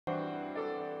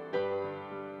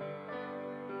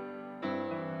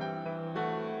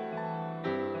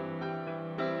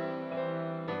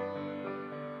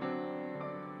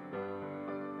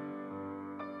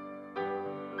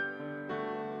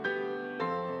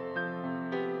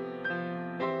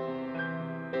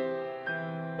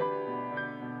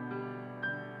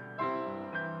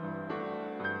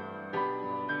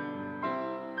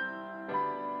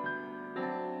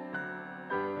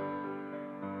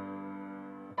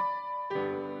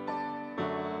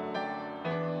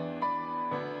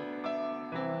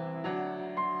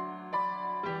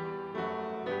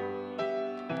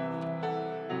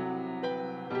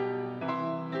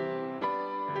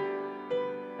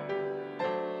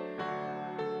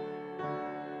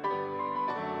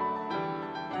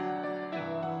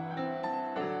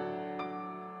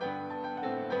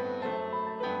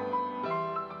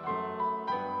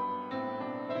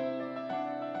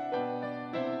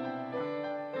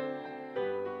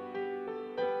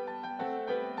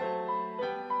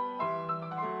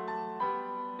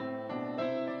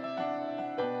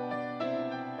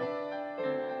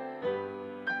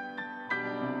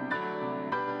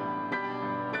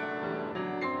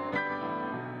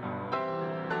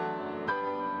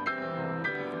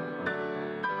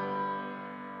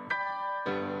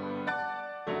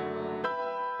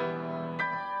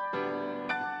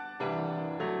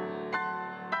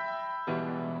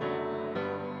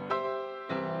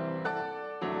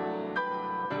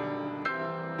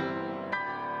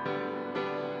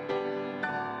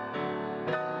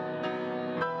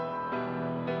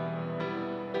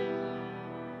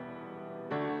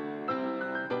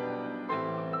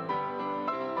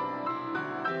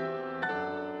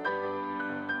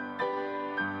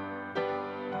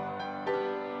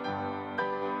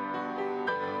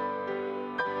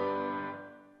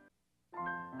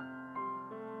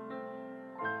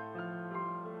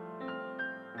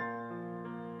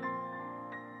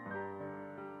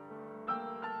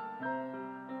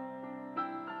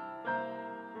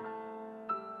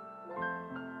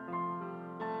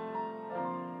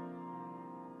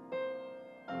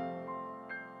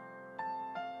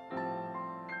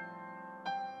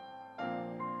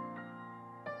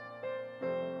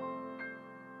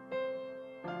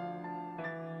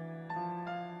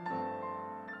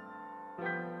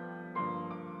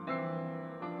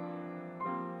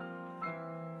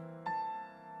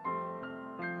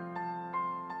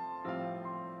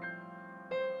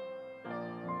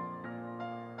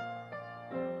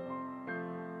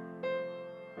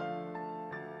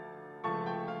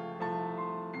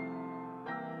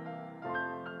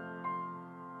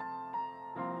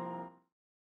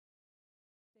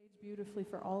beautifully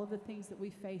for all of the things that we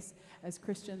face as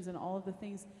Christians and all of the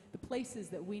things, the places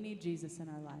that we need Jesus in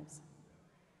our lives.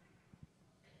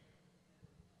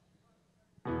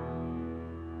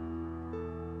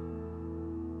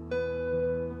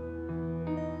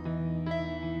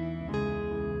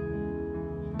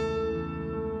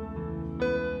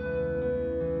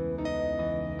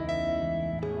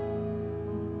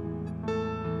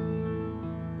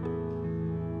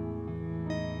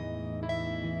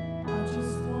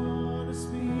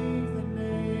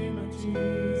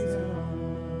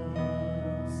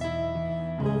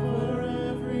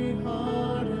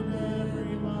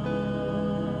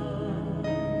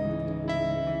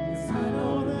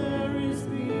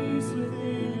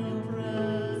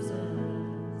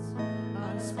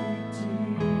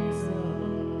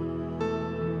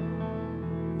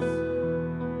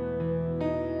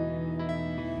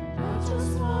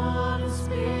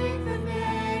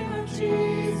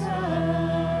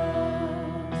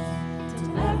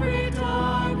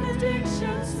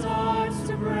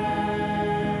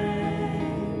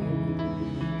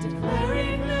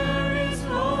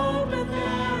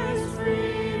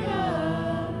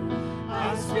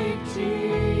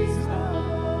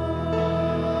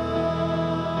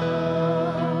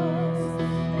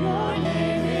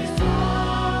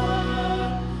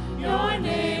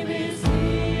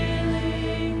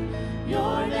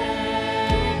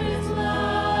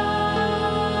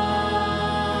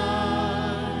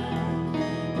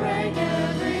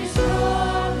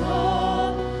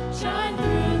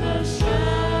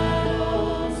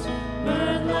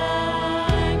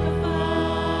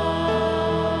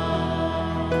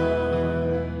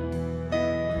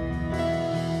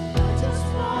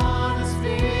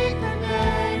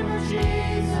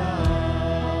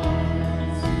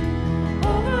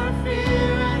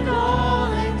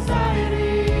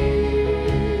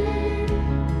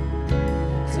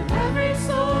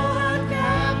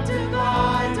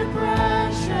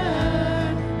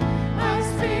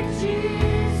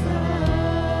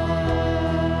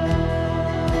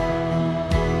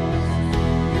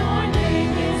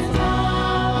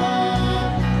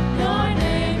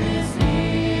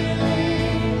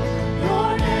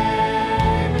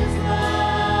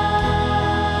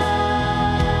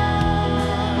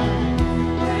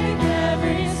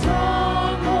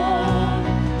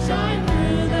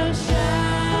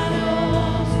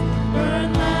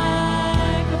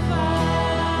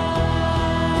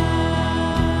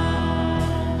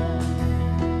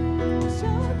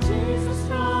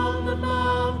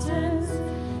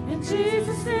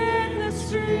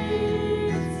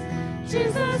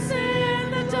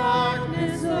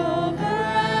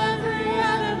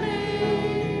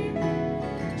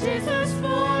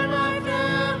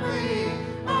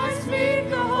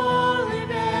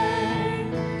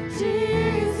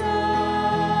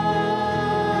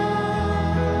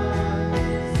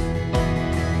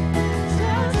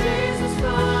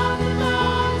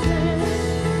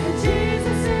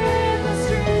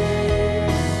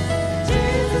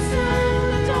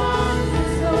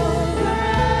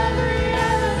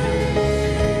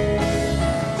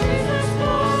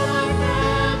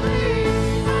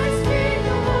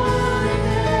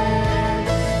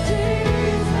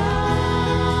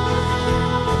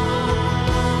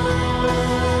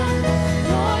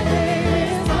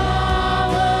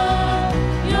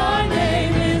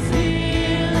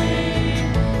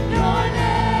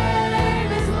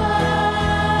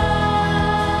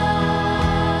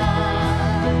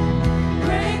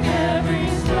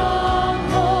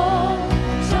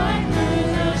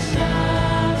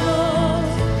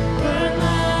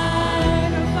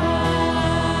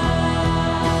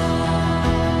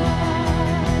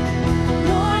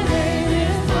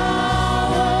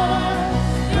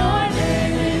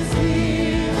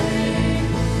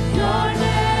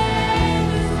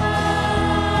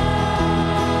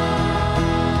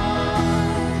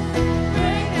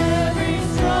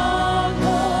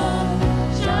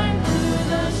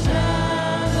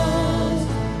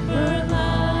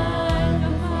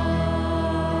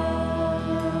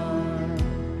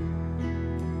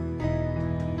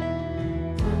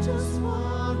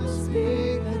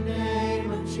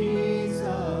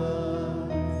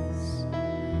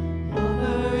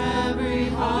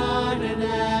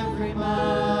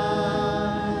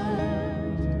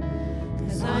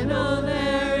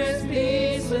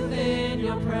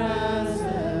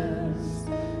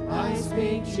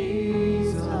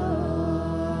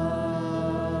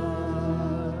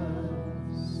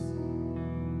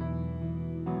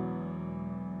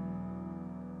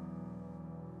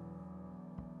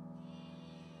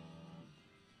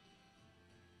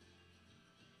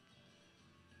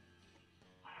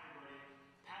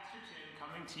 Pastor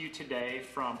to you today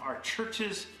from our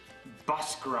church's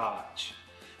bus garage.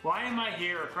 Why am I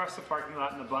here across the parking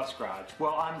lot in the bus garage?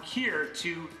 Well, I'm here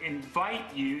to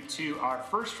invite you to our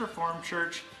First Reformed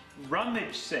Church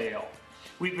rummage sale.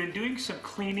 We've been doing some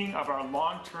cleaning of our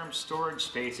long-term storage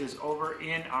spaces over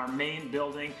in our main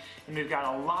building, and we've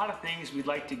got a lot of things we'd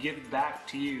like to give back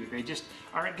to you. They just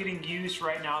aren't getting used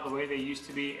right now the way they used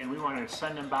to be, and we want to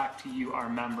send them back to you, our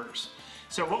members.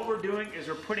 So what we're doing is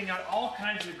we're putting out all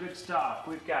kinds of good stuff.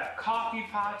 We've got coffee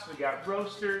pots, we've got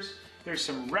roasters, there's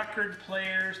some record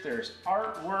players, there's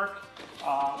artwork,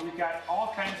 we've got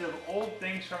all kinds of old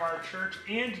things from our church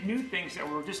and new things that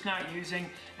we're just not using,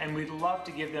 and we'd love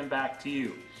to give them back to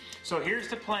you. So here's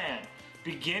the plan.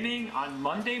 Beginning on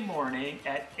Monday morning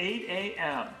at 8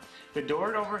 a.m., the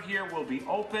door over here will be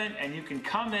open, and you can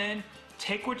come in,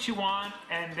 take what you want,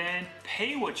 and then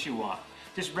pay what you want.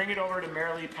 Just bring it over to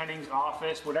Marilee Penning's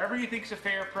office. Whatever you think is a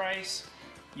fair price,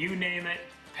 you name it,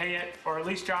 pay it, or at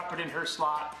least drop it in her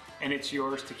slot, and it's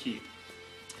yours to keep.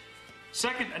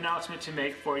 Second announcement to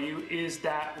make for you is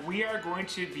that we are going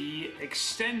to be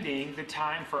extending the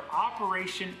time for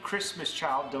Operation Christmas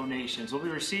Child donations. We'll be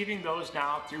receiving those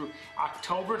now through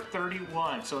October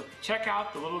 31. So check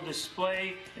out the little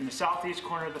display in the southeast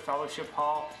corner of the fellowship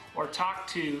hall, or talk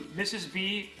to Mrs.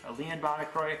 B, Leanne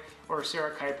Bonacroy, or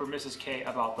Sarah Kuiper, Mrs. K,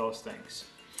 about those things.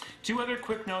 Two other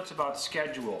quick notes about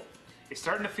schedule. It's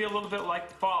starting to feel a little bit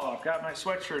like fall. I've got my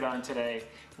sweatshirt on today.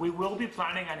 We will be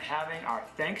planning on having our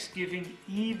Thanksgiving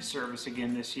Eve service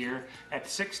again this year at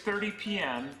 6:30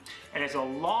 p.m. And as a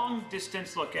long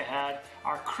distance look ahead,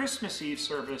 our Christmas Eve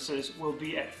services will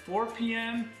be at 4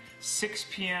 p.m., 6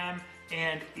 p.m.,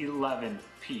 and 11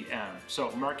 p.m.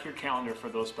 So mark your calendar for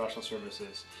those special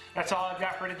services. That's all I've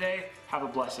got for today. Have a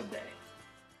blessed day.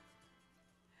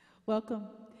 Welcome.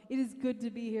 It is good to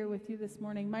be here with you this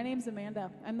morning. My name's Amanda.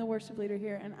 I'm the worship leader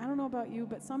here, and I don't know about you,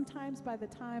 but sometimes by the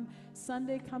time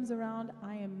Sunday comes around,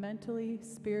 I am mentally,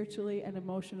 spiritually, and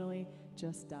emotionally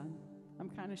just done. I'm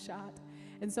kind of shot.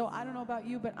 And so I don't know about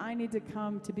you, but I need to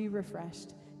come to be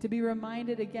refreshed, to be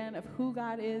reminded again of who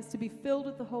God is, to be filled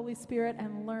with the Holy Spirit,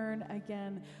 and learn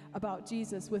again about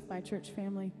Jesus with my church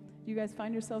family. Do you guys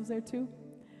find yourselves there too?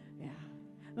 Yeah.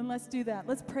 Then let's do that.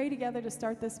 Let's pray together to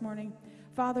start this morning.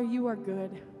 Father, you are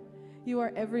good. You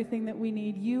are everything that we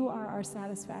need. You are our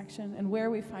satisfaction and where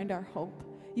we find our hope.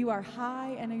 You are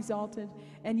high and exalted,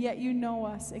 and yet you know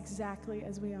us exactly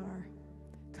as we are.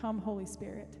 Come, Holy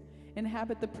Spirit,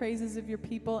 inhabit the praises of your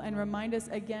people and remind us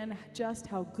again just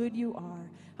how good you are,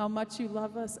 how much you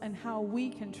love us, and how we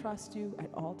can trust you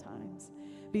at all times.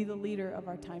 Be the leader of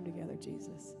our time together,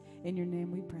 Jesus. In your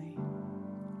name we pray.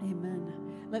 Amen.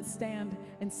 Let's stand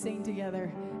and sing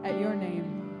together at your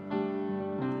name.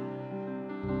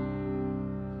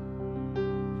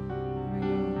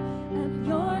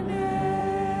 Your name,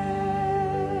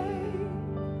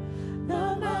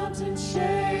 the mountains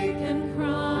shake and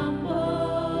crumble.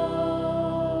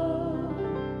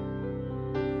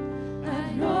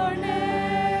 At your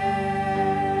name,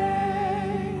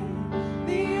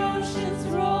 the oceans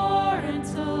roar and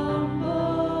tumble.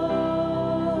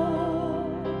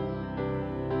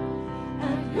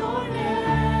 At your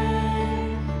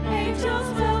name,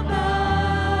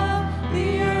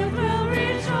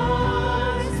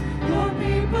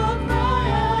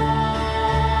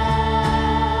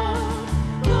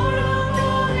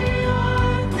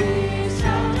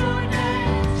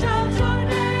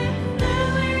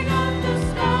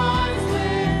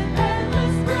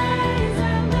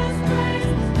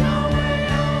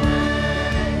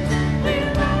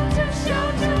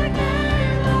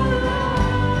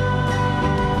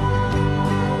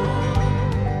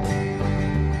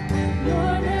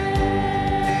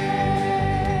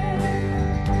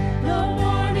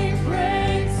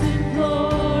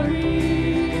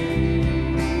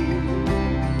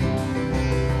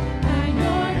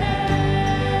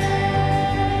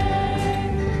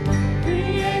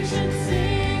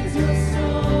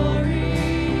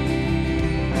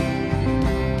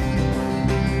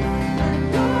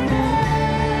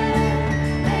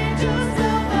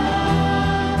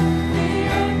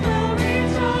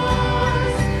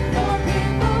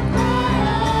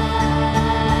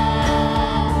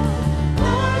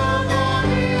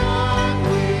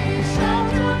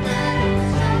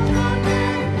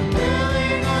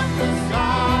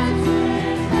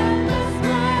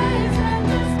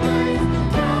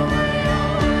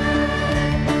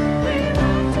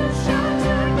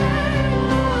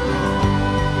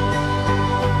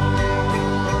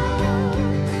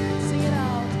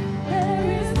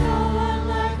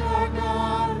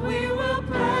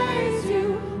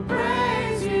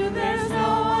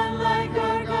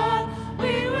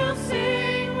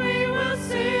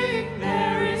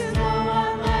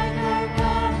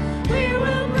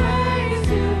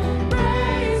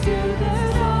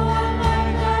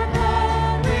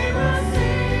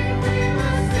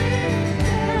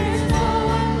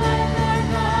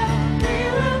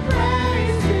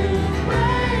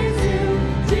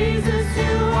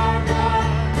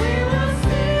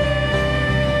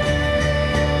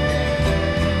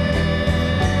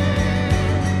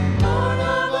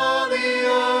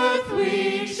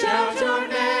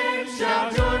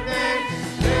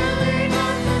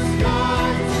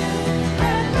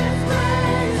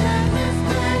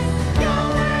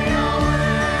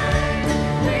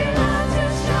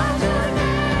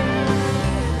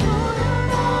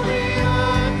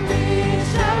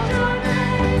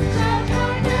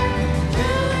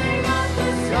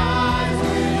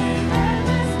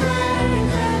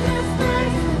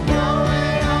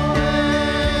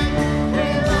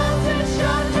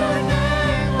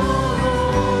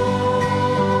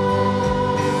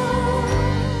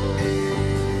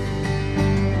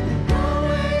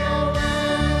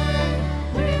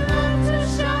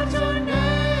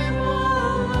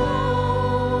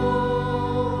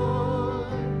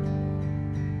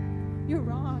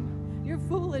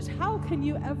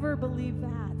 ever believe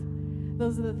that?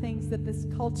 Those are the things that this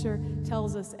culture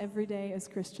tells us every day as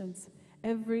Christians,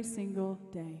 every single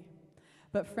day.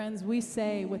 But friends, we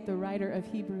say with the writer of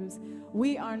Hebrews,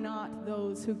 we are not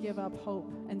those who give up hope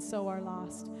and so are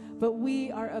lost, but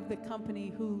we are of the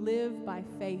company who live by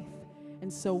faith,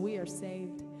 and so we are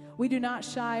saved. We do not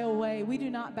shy away. We do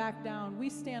not back down. We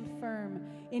stand firm,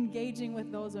 engaging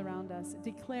with those around us,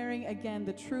 declaring again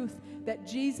the truth that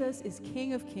Jesus is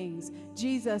King of Kings.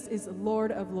 Jesus is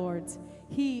Lord of Lords.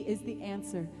 He is the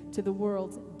answer to the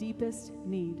world's deepest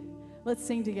need. Let's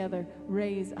sing together,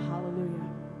 Raise a Hallelujah.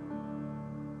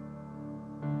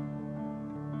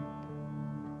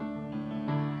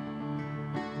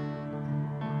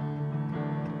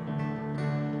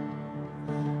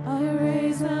 I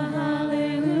raise a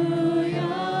hallelujah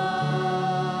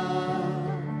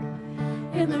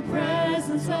in the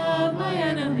presence of my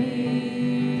enemies.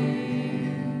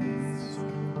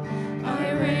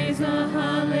 I raise a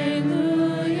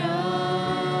hallelujah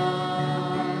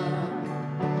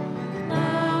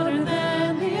louder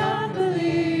than the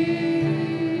unbelief.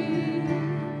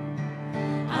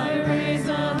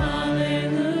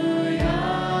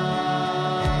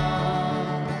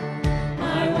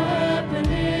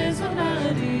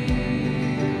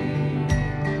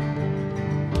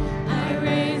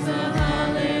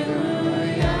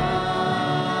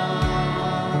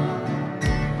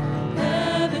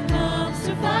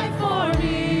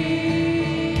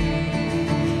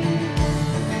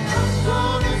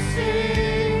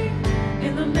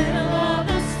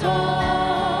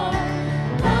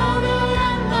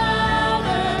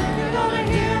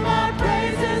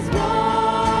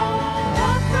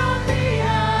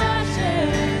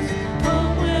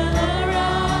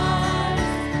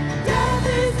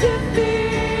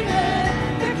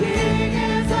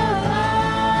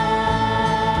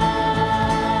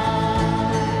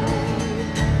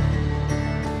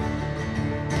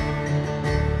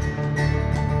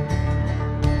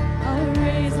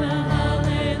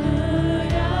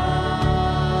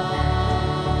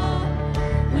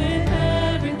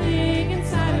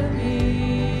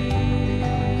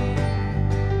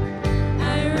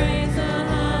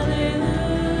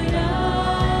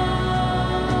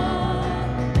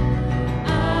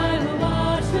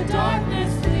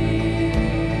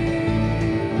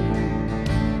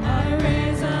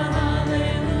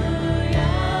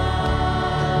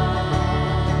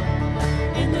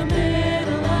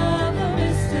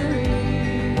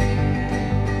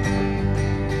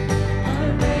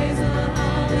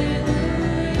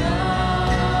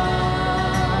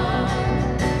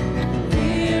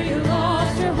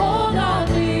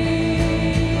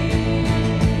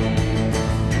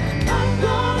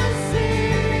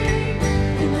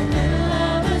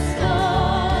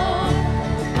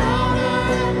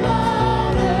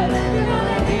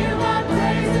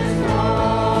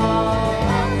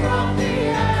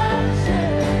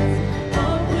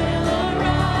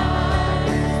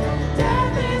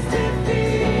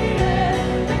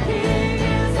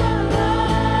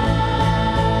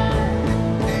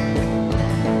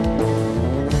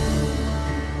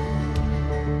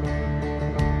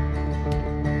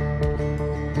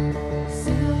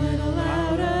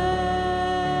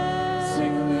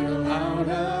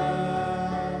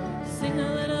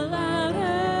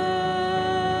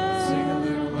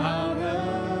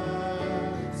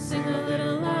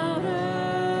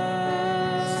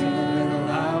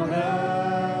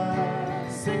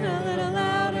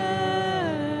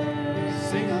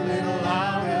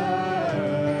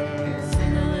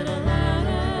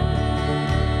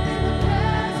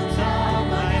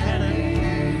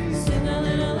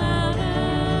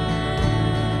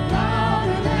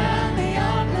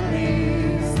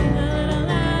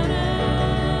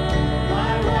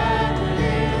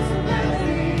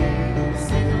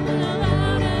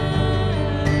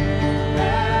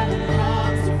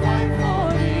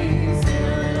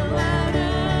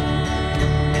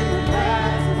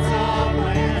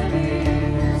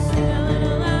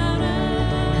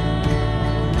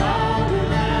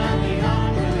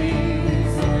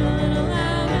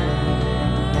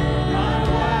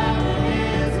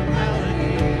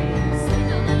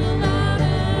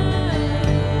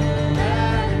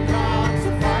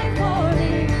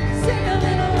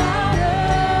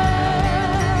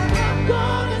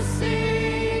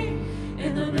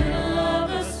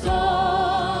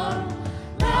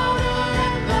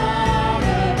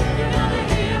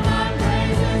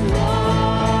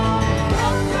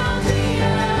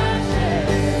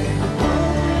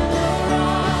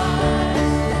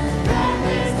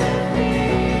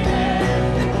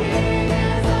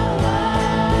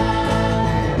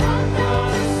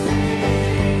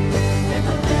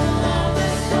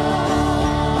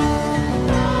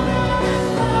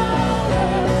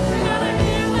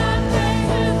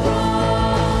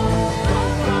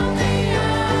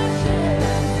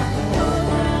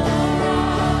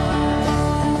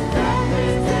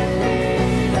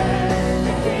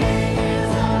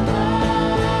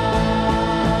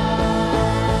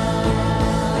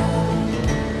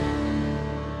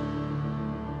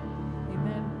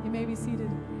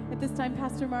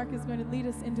 Pastor Mark is going to lead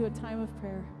us into a time of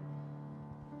prayer.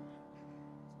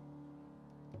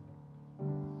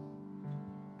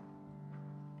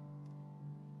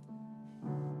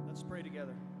 Let's pray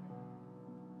together.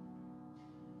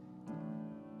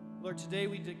 Lord, today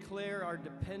we declare our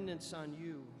dependence on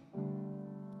you.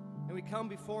 And we come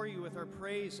before you with our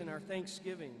praise and our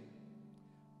thanksgiving.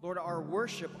 Lord, our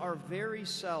worship, our very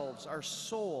selves, our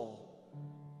soul,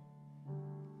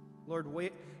 Lord,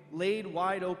 laid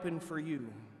wide open for you.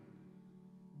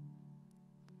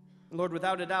 Lord,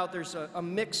 without a doubt, there's a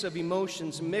mix of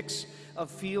emotions, a mix of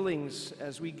feelings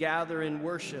as we gather in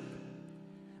worship,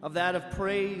 of that of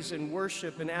praise and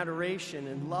worship and adoration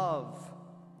and love,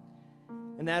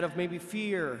 and that of maybe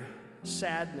fear,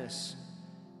 sadness,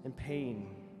 and pain.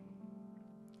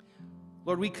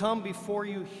 Lord, we come before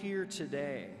you here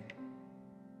today,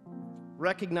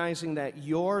 recognizing that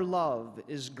your love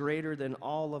is greater than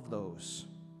all of those.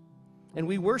 And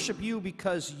we worship you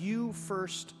because you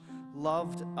first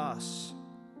loved us.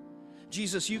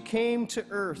 Jesus, you came to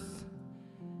earth,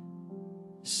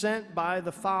 sent by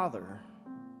the Father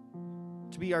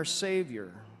to be our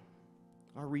Savior,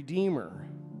 our Redeemer,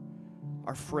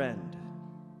 our friend.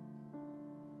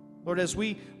 Lord, as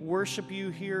we worship you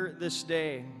here this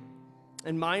day,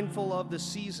 and mindful of the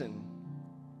season,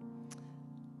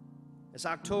 as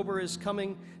October is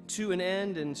coming to an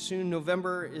end and soon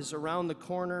November is around the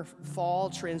corner, fall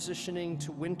transitioning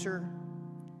to winter,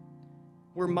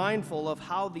 we're mindful of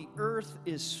how the earth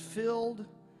is filled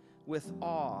with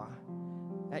awe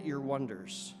at your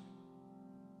wonders.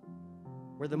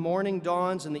 Where the morning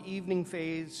dawns and the evening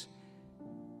fades,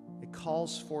 it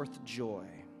calls forth joy.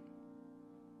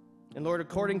 And Lord,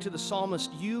 according to the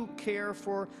psalmist, you care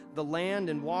for the land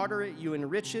and water it, you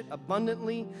enrich it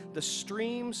abundantly. The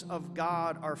streams of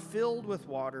God are filled with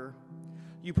water.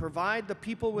 You provide the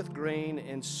people with grain,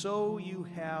 and so you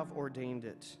have ordained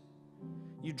it.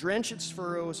 You drench its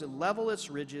furrows and level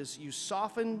its ridges. You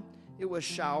soften it with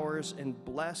showers and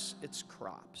bless its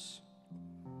crops.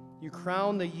 You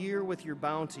crown the year with your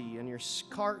bounty, and your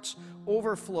carts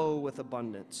overflow with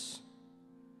abundance.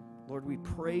 Lord, we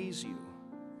praise you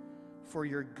for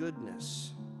your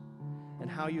goodness and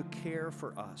how you care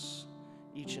for us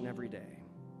each and every day.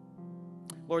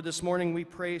 Lord, this morning we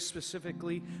pray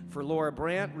specifically for Laura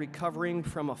Brandt recovering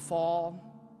from a fall.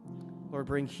 Lord,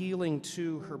 bring healing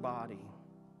to her body.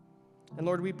 And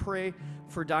Lord, we pray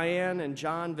for Diane and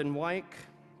John Van Wyk.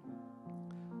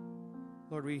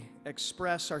 Lord, we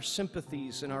express our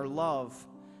sympathies and our love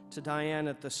to Diane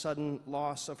at the sudden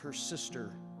loss of her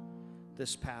sister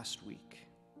this past week.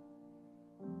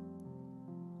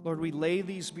 Lord, we lay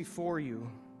these before you.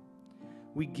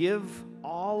 We give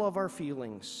all of our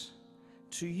feelings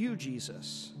to you,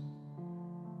 Jesus,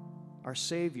 our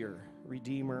Savior,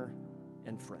 Redeemer,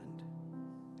 and friend.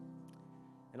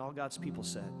 And all God's people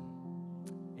said,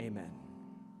 amen.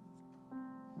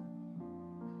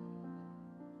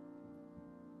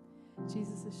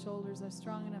 Jesus' shoulders are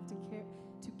strong enough to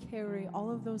carry all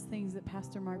of those things that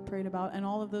Pastor Mark prayed about and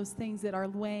all of those things that are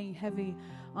weighing heavy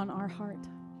on our heart.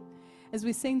 As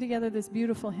we sing together this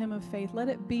beautiful hymn of faith, let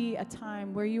it be a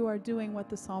time where you are doing what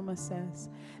the psalmist says,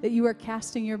 that you are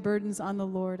casting your burdens on the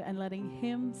Lord and letting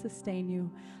him sustain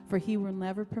you, for he will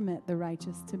never permit the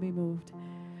righteous to be moved.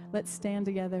 Let's stand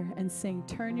together and sing,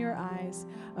 Turn Your Eyes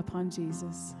Upon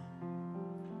Jesus.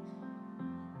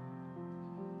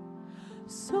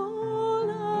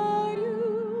 Soul, are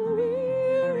you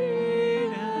weary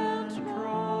and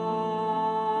troubled?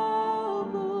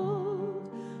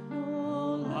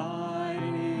 No light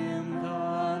in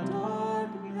the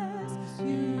darkness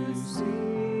you see.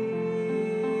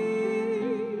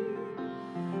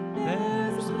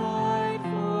 There's light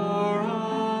for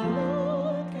a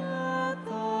look at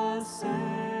the Savior,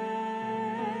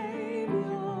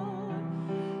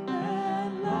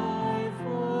 and life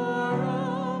for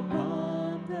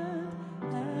abundance.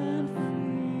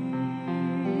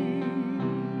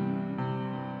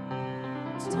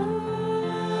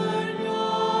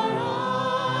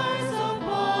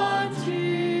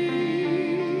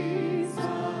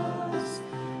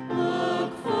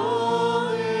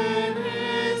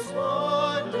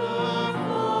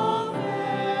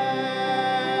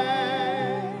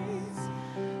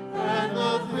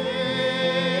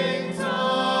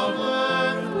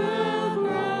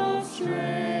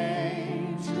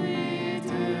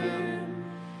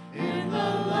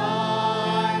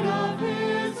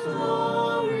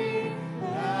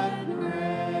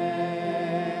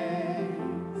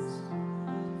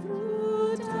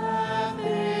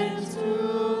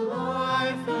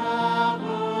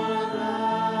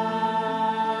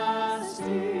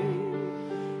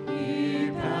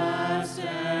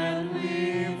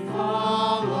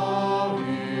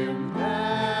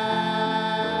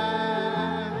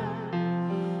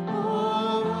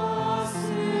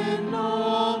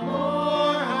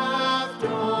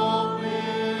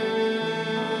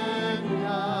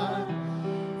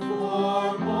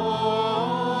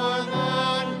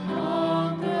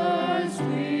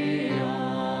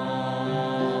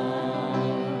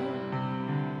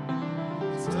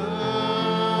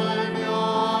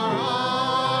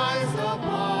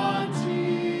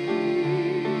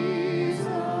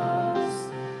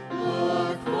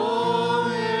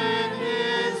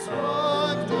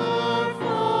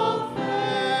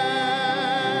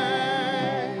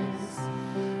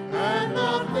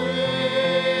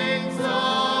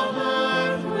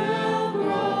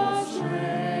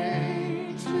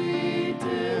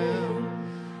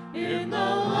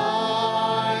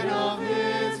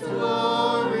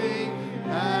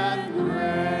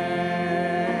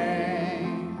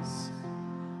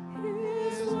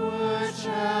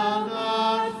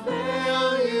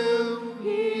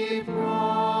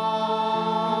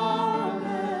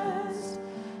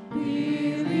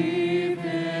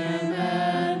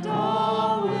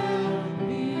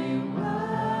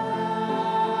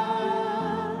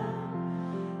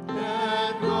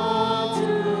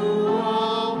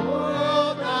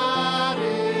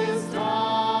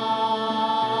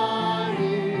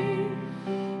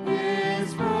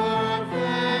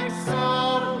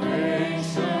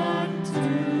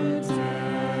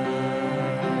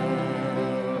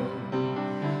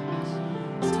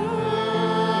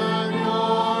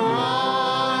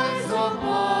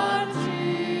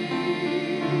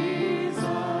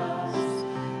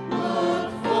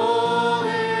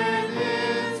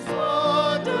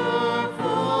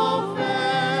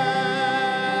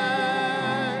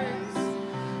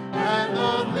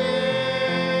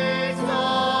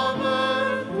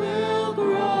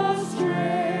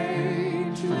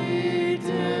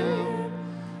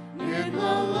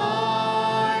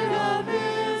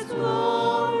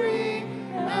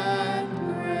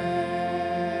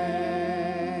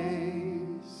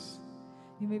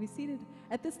 seated.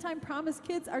 At this time, Promise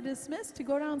kids are dismissed to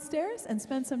go downstairs and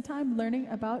spend some time learning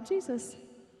about Jesus.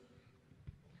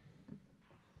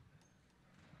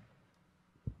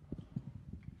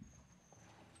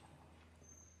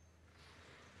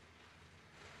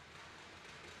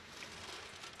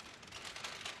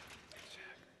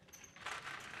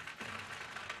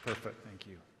 Perfect, thank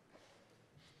you.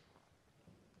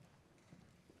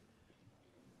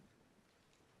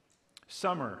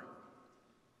 Summer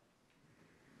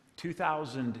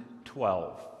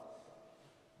 2012.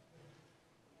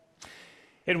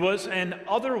 It was an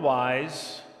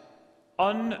otherwise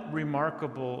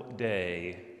unremarkable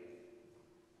day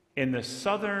in the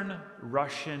southern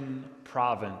Russian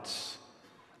province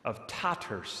of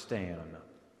Tatarstan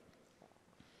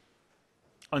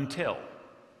until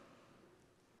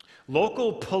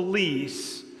local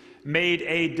police made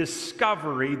a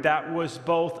discovery that was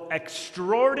both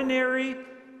extraordinary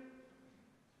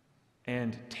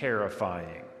and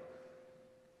terrifying.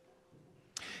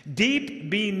 Deep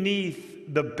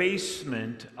beneath the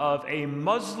basement of a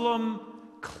Muslim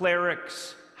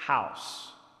cleric's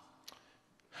house,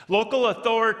 local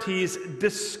authorities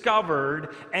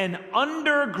discovered an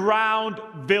underground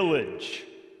village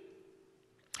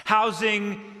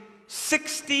housing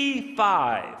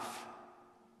 65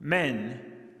 men,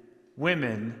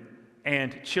 women,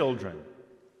 and children.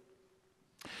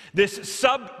 This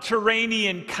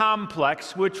subterranean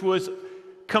complex, which was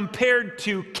compared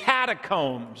to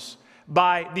catacombs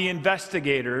by the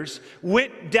investigators,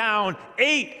 went down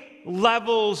 8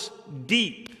 levels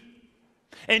deep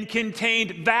and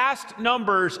contained vast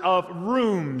numbers of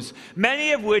rooms,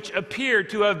 many of which appeared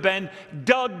to have been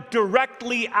dug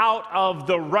directly out of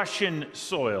the Russian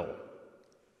soil.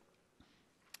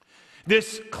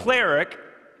 This cleric,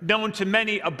 known to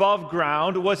many above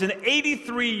ground, was an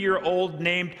 83-year-old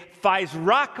named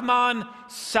Fizrakman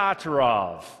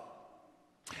Sattarov.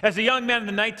 As a young man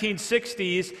in the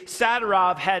 1960s,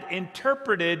 Sattarov had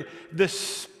interpreted the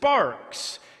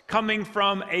sparks coming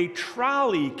from a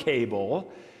trolley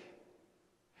cable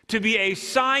to be a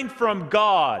sign from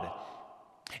God.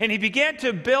 And he began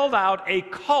to build out a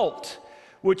cult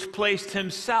which placed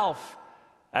himself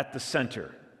at the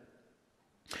center.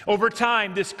 Over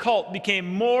time, this cult became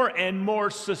more and more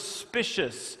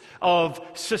suspicious of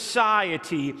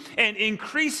society and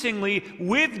increasingly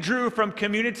withdrew from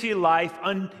community life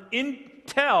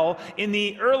until in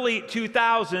the early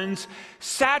 2000s,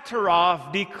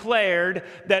 Sattarov declared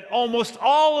that almost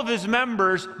all of his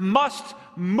members must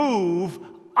move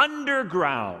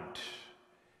underground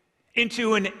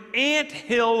into an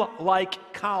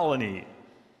anthill-like colony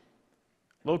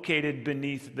located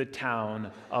beneath the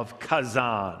town of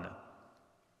Kazan.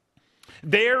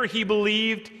 There, he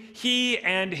believed he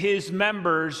and his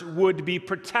members would be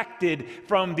protected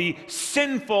from the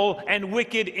sinful and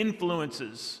wicked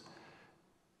influences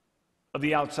of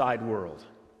the outside world.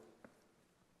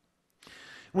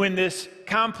 When this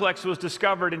complex was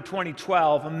discovered in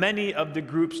 2012, many of the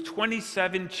group's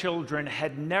 27 children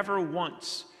had never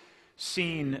once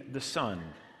seen the sun.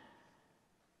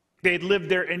 They had lived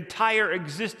their entire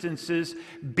existences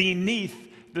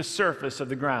beneath the surface of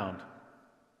the ground.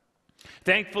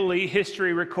 Thankfully,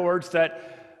 history records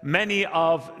that many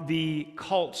of the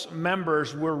cult's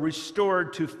members were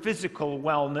restored to physical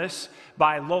wellness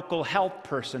by local health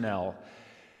personnel.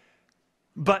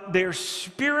 But their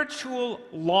spiritual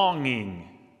longing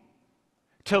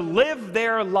to live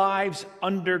their lives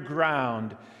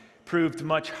underground proved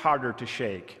much harder to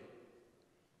shake.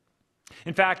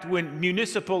 In fact, when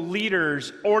municipal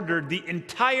leaders ordered the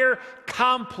entire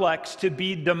complex to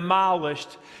be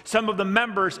demolished, some of the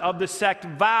members of the sect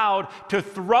vowed to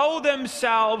throw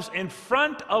themselves in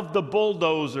front of the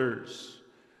bulldozers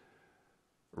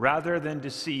rather than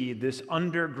to see this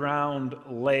underground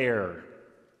lair,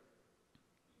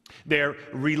 their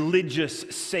religious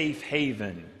safe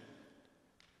haven,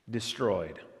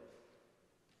 destroyed.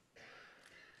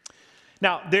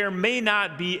 Now, there may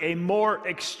not be a more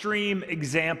extreme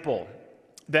example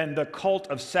than the cult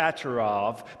of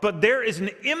Sattarov, but there is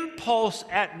an impulse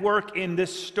at work in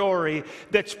this story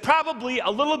that's probably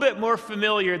a little bit more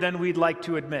familiar than we'd like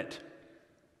to admit.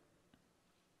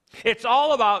 It's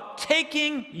all about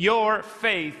taking your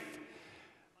faith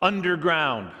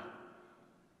underground,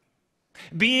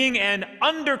 being an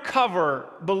undercover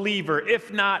believer,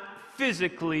 if not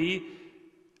physically,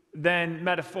 then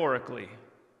metaphorically.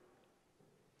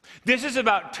 This is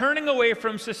about turning away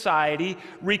from society,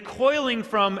 recoiling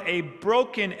from a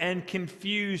broken and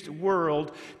confused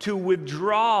world to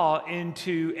withdraw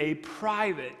into a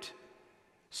private,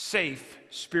 safe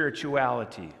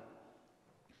spirituality.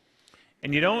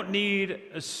 And you don't need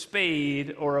a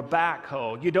spade or a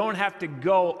backhoe. You don't have to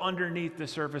go underneath the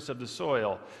surface of the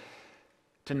soil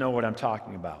to know what I'm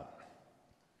talking about.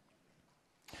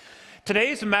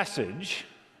 Today's message,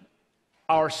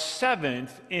 our 7th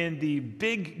in the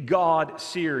Big God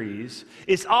series,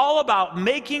 is all about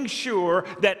making sure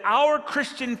that our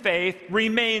Christian faith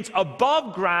remains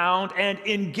above ground and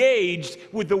engaged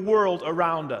with the world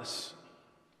around us.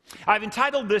 I've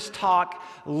entitled this talk,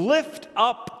 Lift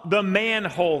Up the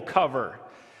Manhole Cover.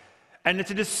 And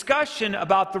it's a discussion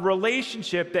about the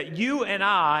relationship that you and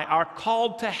I are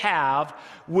called to have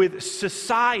with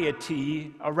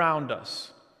society around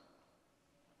us.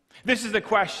 This is the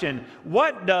question: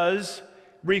 what does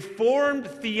Reformed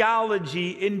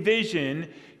Theology envision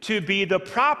to be the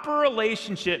proper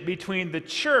relationship between the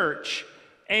church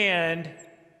and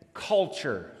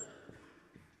culture?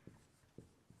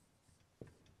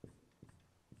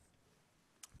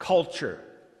 Culture.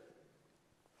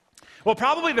 Well,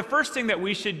 probably the first thing that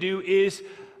we should do is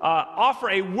offer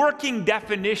a working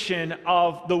definition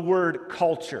of the word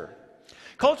culture.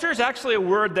 Culture is actually a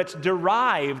word that's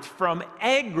derived from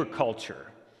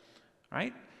agriculture,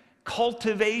 right?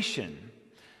 Cultivation.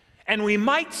 And we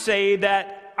might say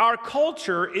that our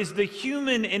culture is the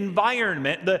human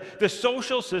environment, the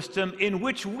social system in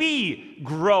which we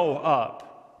grow up.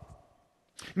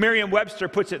 Merriam-Webster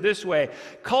puts it this way: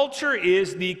 culture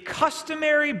is the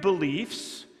customary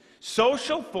beliefs,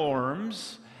 social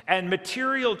forms, and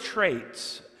material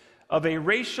traits of a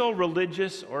racial,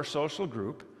 religious, or social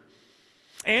group.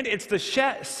 And it's the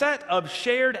set of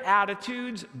shared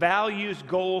attitudes, values,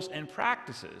 goals, and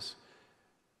practices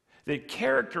that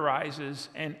characterizes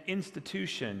an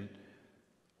institution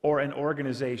or an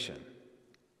organization.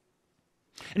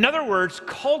 In other words,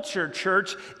 culture,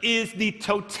 church, is the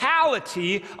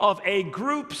totality of a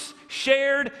group's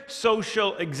shared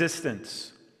social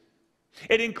existence.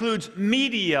 It includes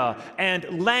media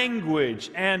and language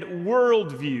and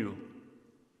worldview.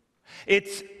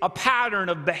 It's a pattern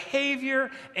of behavior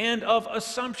and of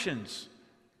assumptions.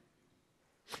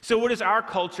 So what is our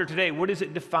culture today? What is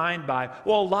it defined by?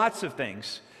 Well, lots of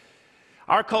things.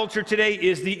 Our culture today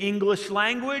is the English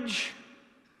language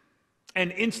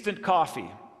and instant coffee.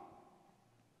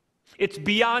 It's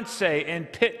Beyonce and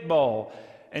Pitbull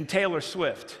and Taylor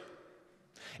Swift.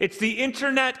 It's the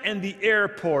internet and the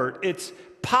airport. It's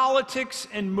politics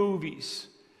and movies.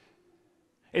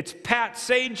 It's Pat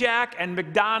Sajak and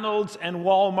McDonald's and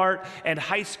Walmart and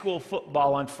high school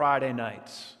football on Friday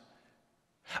nights.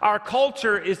 Our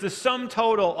culture is the sum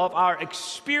total of our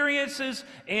experiences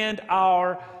and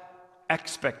our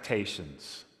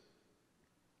expectations.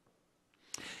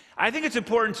 I think it's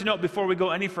important to note before we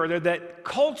go any further that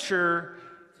culture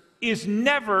is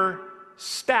never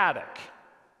static.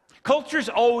 Culture is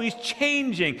always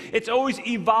changing. It's always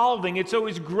evolving. It's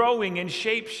always growing and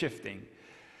shape-shifting.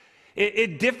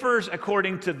 It differs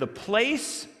according to the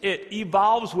place. It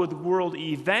evolves with world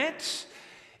events.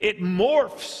 It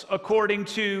morphs according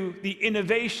to the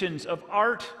innovations of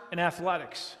art and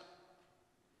athletics.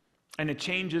 And it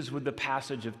changes with the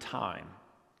passage of time.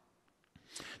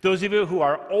 Those of you who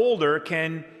are older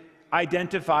can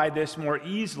identify this more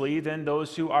easily than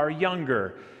those who are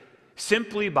younger,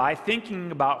 simply by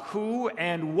thinking about who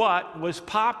and what was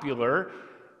popular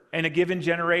in a given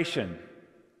generation.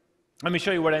 Let me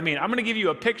show you what I mean. I'm going to give you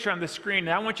a picture on the screen, and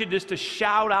I want you just to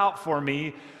shout out for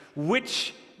me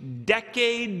which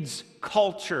decade's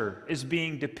culture is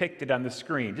being depicted on the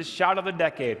screen. Just shout out the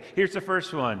decade. Here's the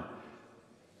first one.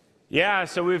 Yeah,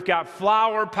 so we've got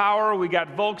flower power, we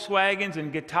got Volkswagens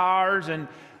and guitars and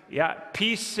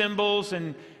peace symbols,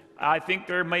 and I think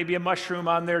there may be a mushroom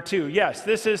on there too. Yes,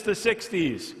 this is the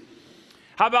 60s.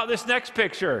 How about this next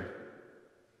picture?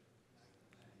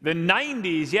 The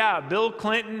 90s, Bill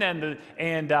Clinton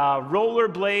and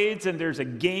rollerblades, and there's a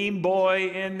Game Boy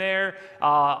in there.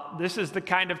 This is the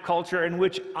kind of culture in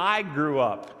which I grew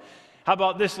up. How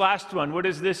about this last one? What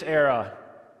is this era?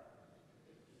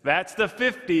 That's the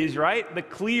 50s, right? The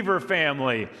Cleaver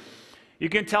family. You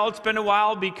can tell it's been a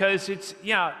while because it's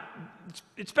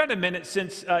been a minute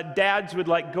since dads would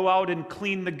go out and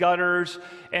clean the gutters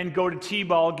and go to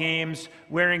t-ball games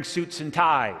wearing suits and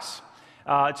ties.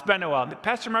 It's been a while.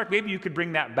 Pastor Mark, maybe you could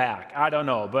bring that back. I don't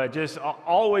know, but just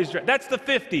always, that's the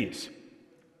 50s.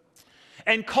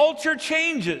 And culture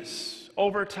changes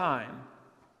over time.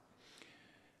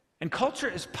 And culture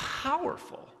is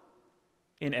powerful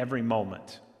in every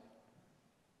moment.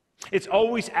 It's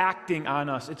always acting on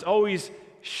us. It's always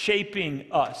shaping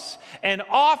us. And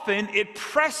often it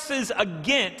presses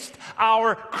against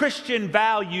our Christian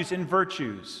values and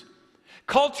virtues.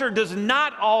 Culture does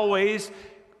not always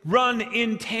run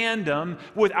in tandem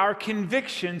with our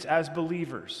convictions as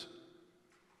believers.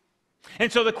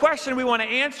 And so the question we want to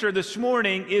answer this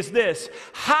morning is this: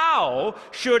 how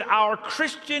should our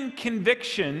Christian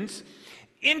convictions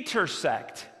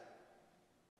intersect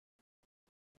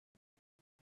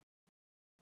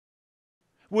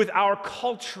with our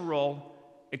cultural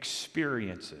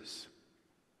experiences?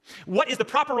 What is the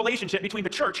proper relationship between the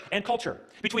church and culture,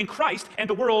 between Christ and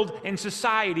the world and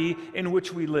society in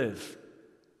which we live?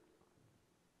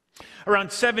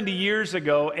 Around 70 years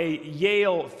ago, a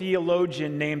Yale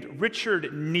theologian named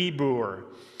Richard Niebuhr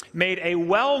made a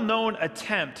well-known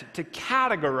attempt to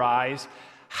categorize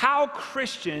how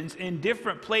Christians in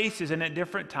different places and at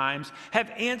different times have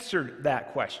answered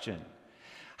that question.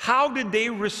 How did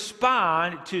they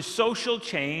respond to social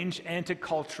change and to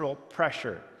cultural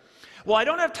pressure? Well, I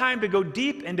don't have time to go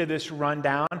deep into this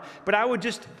rundown, but I would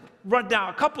just run down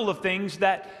a couple of things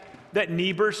that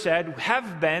Niebuhr said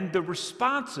have been the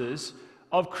responses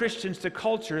of Christians to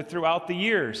culture throughout the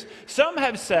years. Some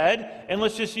have said, and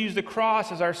let's just use the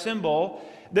cross as our symbol,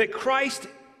 that Christ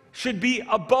should be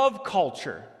above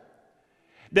culture,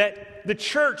 that the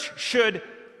church should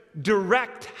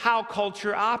direct how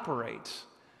culture operates.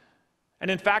 And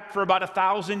in fact, for about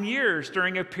 1,000 years,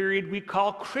 during a period we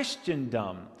call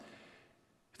Christendom,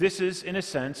 this is, in a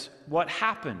sense, what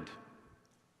happened.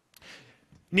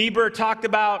 Niebuhr talked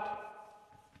about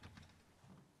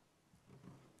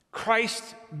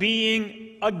Christ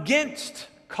being against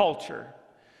culture,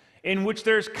 in which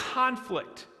there's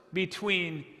conflict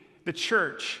between the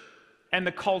church and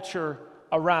the culture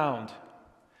around.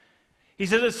 He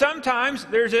says that sometimes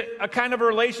there's a kind of a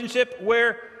relationship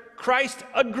where Christ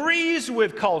agrees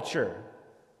with culture,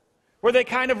 where they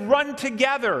kind of run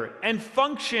together and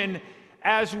function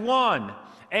as one.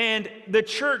 And the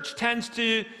church tends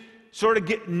to sort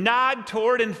of nod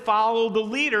toward and follow the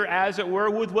leader, as it were,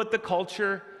 with what the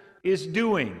culture is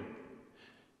doing.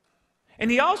 And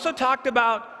he also talked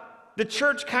about the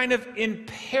church kind of in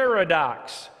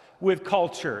paradox with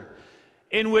culture,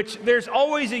 in which there's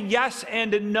always a yes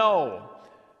and a no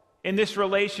in this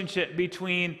relationship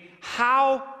between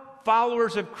how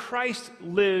followers of Christ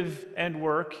live and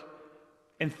work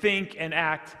and think and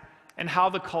act, and how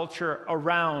the culture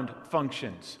around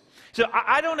functions. So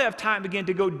I don't have time, again,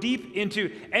 to go deep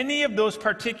into any of those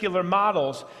particular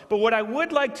models, but what I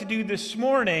would like to do this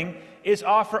morning is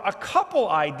offer a couple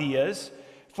ideas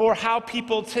for how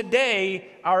people today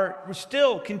are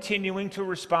still continuing to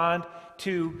respond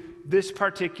to this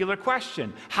particular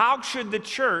question. How should the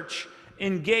church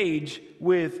engage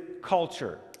with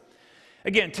culture?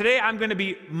 Again, today I'm going to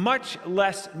be much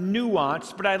less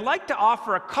nuanced, but I'd like to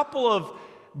offer a couple of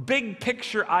big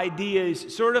picture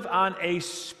ideas sort of on a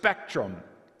spectrum.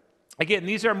 Again,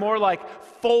 these are more like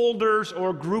folders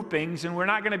or groupings, and we're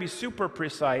not going to be super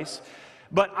precise,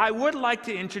 but I would like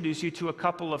to introduce you to a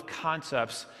couple of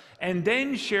concepts and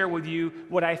then share with you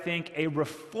what I think a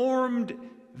reformed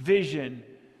vision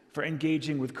for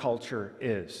engaging with culture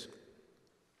is.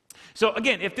 So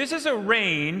again, if this is a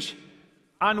range,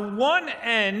 on one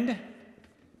end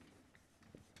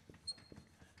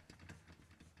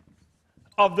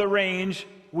of the range,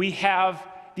 we have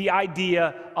the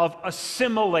idea of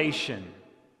assimilation.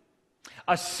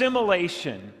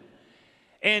 Assimilation.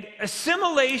 And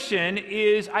assimilation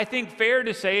is, I think, fair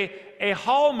to say, a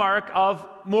hallmark of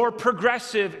more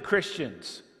progressive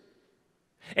Christians.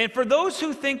 And for those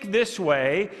who think this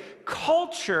way,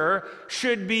 culture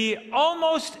should be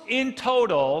almost in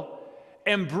total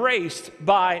embraced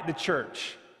by the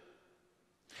church.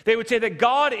 They would say that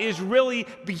God is really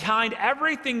behind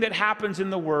everything that happens in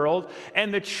the world,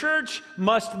 and the church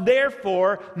must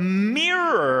therefore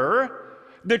mirror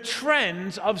the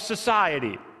trends of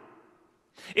society.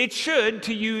 It should,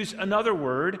 to use another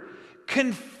word,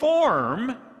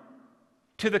 conform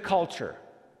to the culture.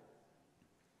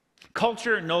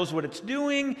 Culture knows what it's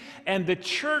doing, and the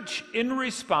church, in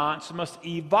response, must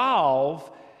evolve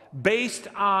based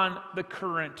on the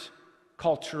current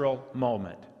cultural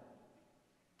moment.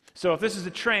 So if this is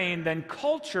a train, then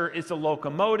culture is the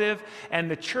locomotive,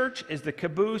 and the church is the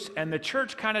caboose, and the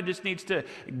church kind of just needs to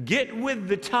get with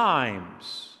the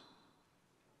times.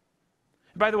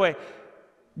 By the way,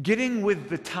 getting with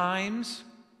the times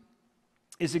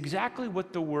is exactly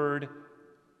what the word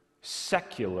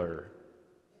secular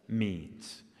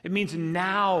means. It means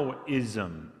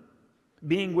nowism,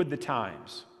 being with the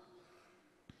times.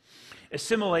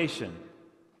 Assimilation.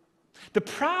 The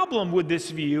problem with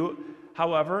this view,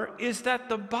 however, is that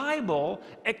the Bible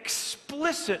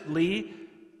explicitly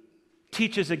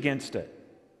teaches against it.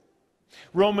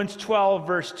 Romans 12,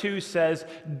 verse 2 says,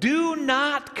 "Do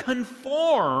not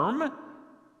conform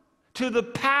to the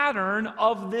pattern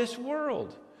of this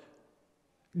world.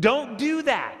 Don't do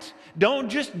that. Don't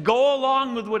just go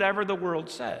along with whatever the world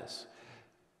says.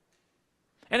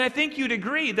 And I think you'd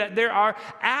agree that there are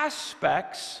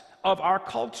aspects of our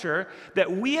culture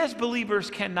that we as believers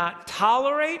cannot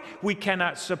tolerate, we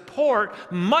cannot support,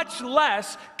 much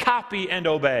less copy and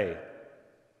obey.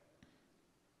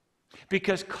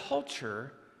 Because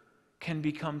culture can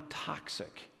become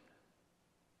toxic.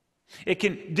 It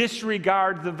can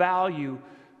disregard the value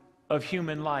of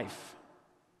human life.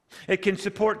 It can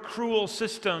support cruel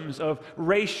systems of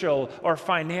racial or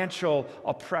financial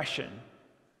oppression.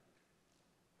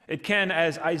 It can,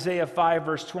 as Isaiah 5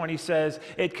 verse 20 says,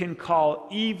 it can call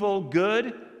evil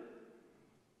good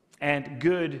and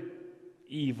good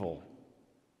evil.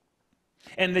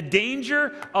 And the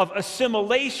danger of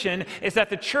assimilation is that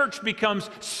the church becomes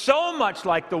so much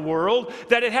like the world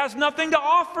that it has nothing to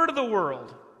offer to the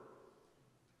world.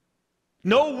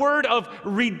 No word of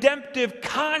redemptive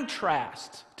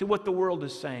contrast to what the world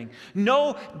is saying.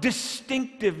 No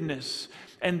distinctiveness,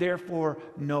 and therefore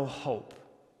no hope.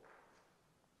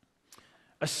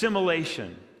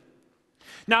 Assimilation.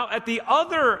 Now, at the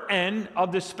other end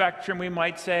of the spectrum, we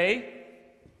might say,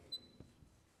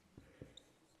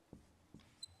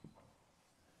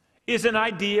 is an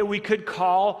idea we could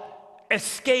call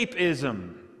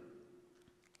escapism.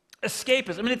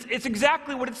 Escapism. I mean, it's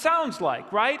exactly what it sounds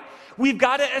like, right? We've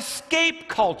got to escape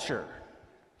culture.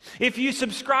 If you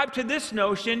subscribe to this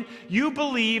notion, you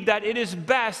believe that it is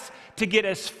best to get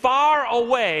as far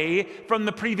away from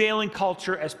the prevailing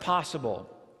culture as possible.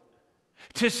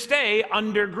 To stay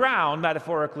underground,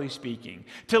 metaphorically speaking.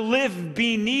 To live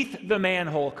beneath the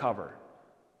manhole cover.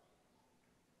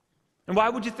 And why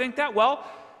would you think that? Well,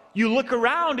 you look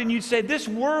around and you say, this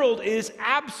world is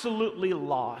absolutely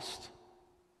lost.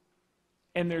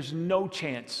 And there's no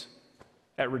chance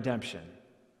at redemption.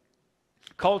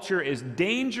 Culture is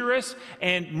dangerous,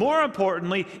 and more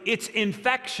importantly, it's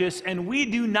infectious, and we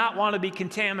do not want to be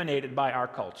contaminated by our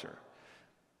culture.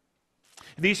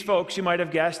 These folks, you might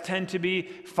have guessed, tend to be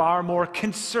far more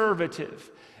conservative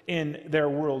in their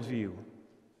worldview.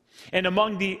 And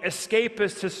among the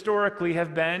escapists historically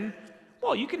have been,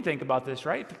 well, you can think about this,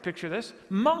 right? Picture this.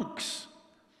 Monks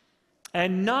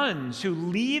and nuns who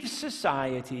leave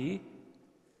society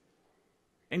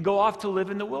and go off to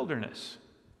live in the wilderness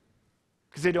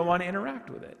because they don't want to interact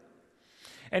with it.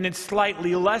 And in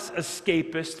slightly less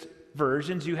escapist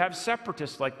versions, you have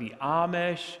separatists like the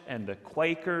Amish and the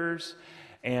Quakers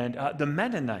and the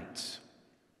Mennonites.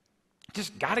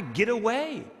 Just got to get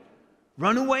away,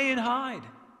 run away and hide.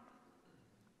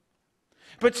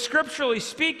 But scripturally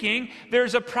speaking,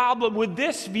 there's a problem with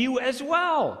this view as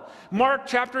well. Mark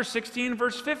chapter 16,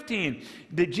 verse 15.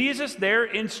 That Jesus there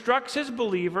instructs his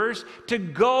believers to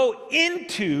go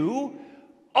into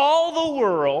all the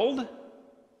world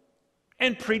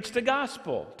and preach the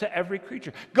gospel to every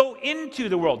creature. Go into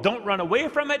the world. Don't run away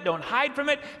from it. Don't hide from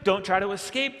it. Don't try to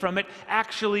escape from it.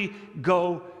 Actually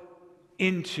go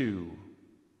into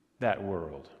that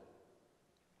world.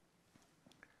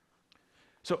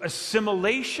 So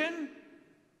assimilation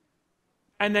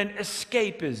and then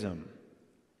escapism.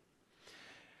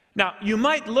 Now, you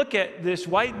might look at this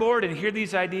whiteboard and hear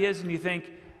these ideas and you think,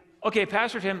 okay,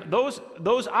 Pastor Tim,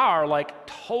 those are like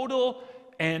total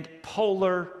and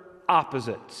polar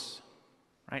opposites,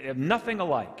 right? They have nothing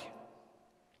alike.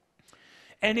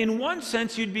 And in one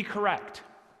sense, you'd be correct.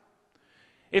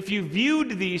 If you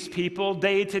viewed these people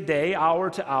day to day,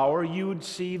 hour to hour, you would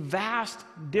see vast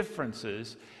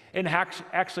differences in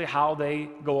actually how they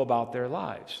go about their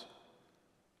lives.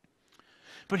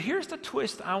 But here's the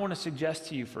twist I want to suggest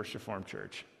to you, First Reformed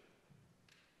Church.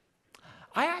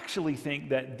 I actually think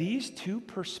that these two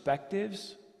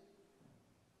perspectives,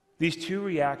 these two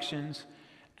reactions,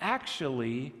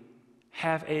 actually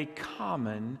have a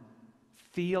common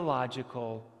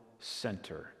theological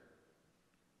center.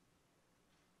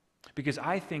 Because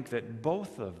I think that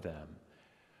both of them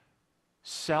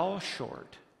sell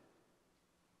short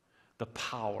the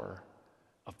power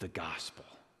of the gospel.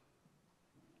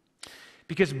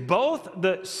 Because both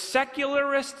the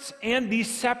secularists and the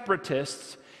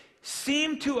separatists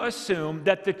seem to assume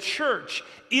that the church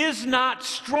is not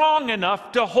strong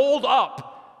enough to hold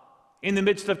up in the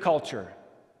midst of culture.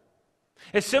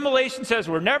 Assimilation says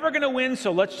we're never going to win,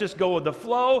 so let's just go with the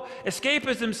flow.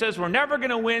 Escapism says we're never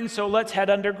going to win, so let's head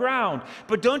underground.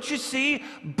 But don't you see,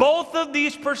 both of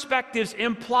these perspectives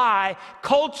imply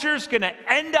culture's going to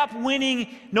end up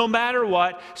winning no matter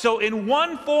what. So in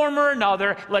one form or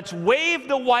another, let's wave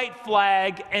the white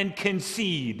flag and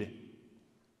concede.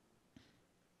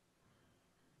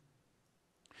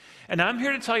 And I'm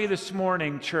here to tell you this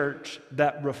morning, church,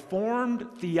 that Reformed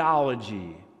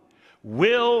theology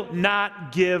will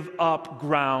not give up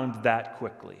ground that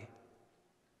quickly.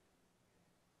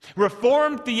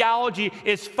 Reformed theology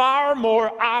is far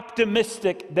more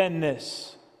optimistic than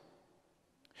this.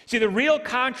 See, the real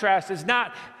contrast is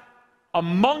not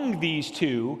among these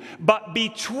two, but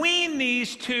between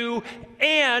these two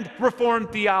and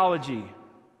Reformed theology.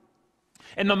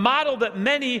 And the model that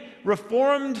many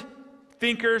Reformed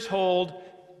thinkers hold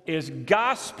is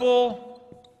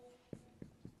gospel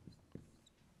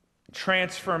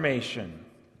transformation.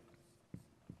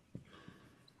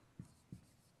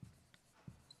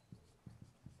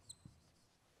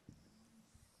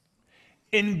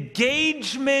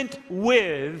 Engagement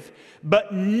with,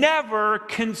 but never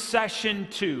concession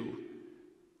to,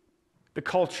 the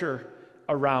culture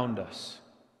around us.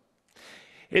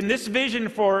 In this vision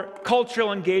for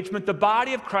cultural engagement, the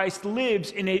body of Christ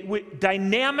lives in a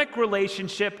dynamic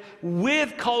relationship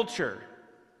with culture,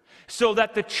 so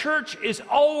that the church is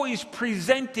always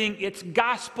presenting its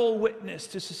gospel witness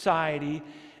to society,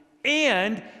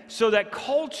 and so that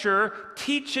culture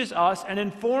teaches us and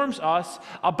informs us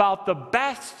about the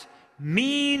best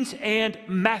means and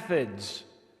methods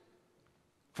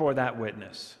for that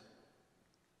witness.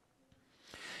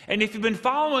 And if you've been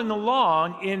following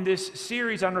along in this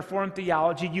series on Reformed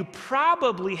theology, you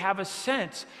probably have a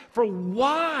sense for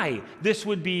why this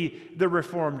would be the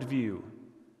Reformed view.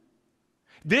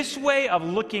 This way of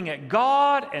looking at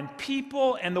God and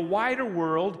people and the wider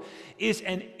world is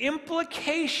an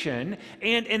implication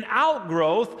and an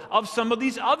outgrowth of some of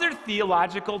these other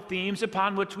theological themes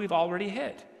upon which we've already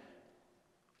hit.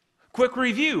 Quick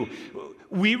review.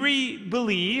 We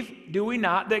believe, do we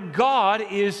not, that God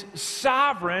is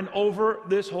sovereign over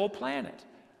this whole planet.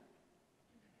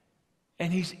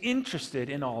 And He's interested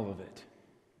in all of it.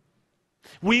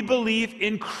 We believe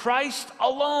in Christ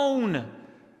alone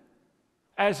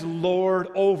as Lord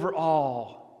over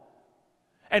all.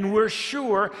 And we're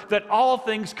sure that all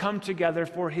things come together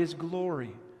for His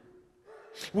glory.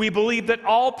 We believe that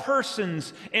all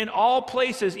persons in all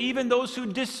places, even those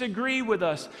who disagree with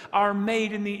us, are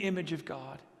made in the image of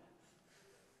God.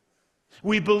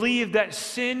 We believe that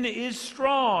sin is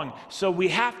strong, so we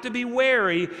have to be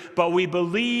wary, but we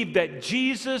believe that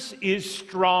Jesus is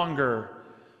stronger,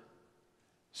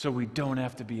 so we don't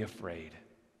have to be afraid.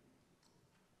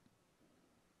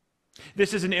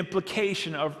 This is an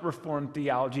implication of Reformed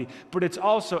theology, but it's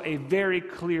also a very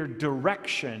clear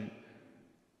direction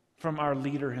from our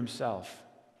leader himself.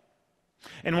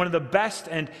 And one of the best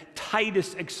and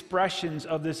tightest expressions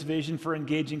of this vision for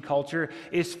engaging culture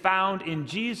is found in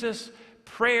Jesus'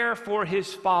 prayer for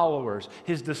His followers,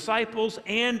 His disciples,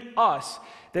 and us,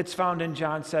 that's found in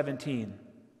John 17.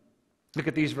 Look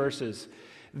at these verses.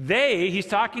 He's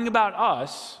talking about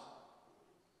us,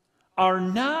 are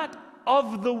not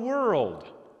of the world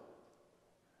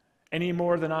any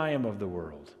more than I am of the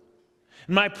world.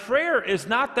 My prayer is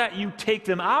not that you take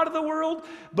them out of the world,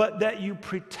 but that you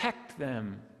protect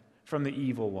them from the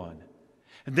evil one.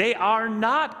 They are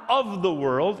not of the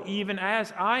world, even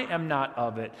as I am not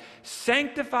of it.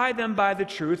 Sanctify them by the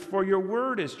truth, for your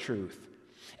word is truth.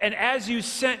 And as you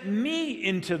sent me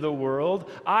into the world,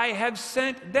 I have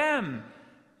sent them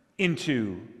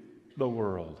into the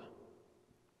world.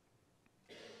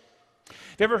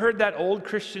 Have you ever heard that old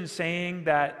Christian saying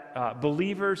that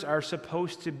believers are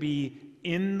supposed to be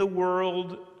in the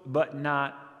world, but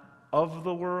not of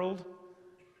the world?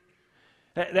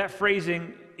 That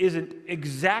phrasing isn't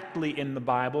exactly in the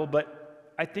Bible,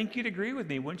 but I think you'd agree with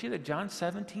me, wouldn't you, that John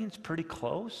 17 is pretty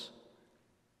close?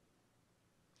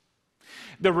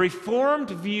 The Reformed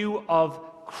view of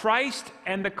Christ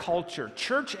and the culture,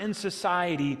 church and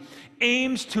society,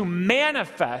 aims to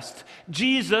manifest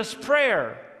Jesus'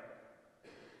 prayer,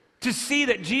 to see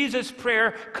that Jesus'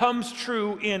 prayer comes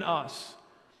true in us.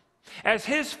 As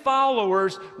His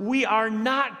followers, we are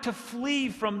not to flee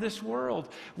from this world.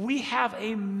 We have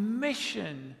a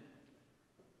mission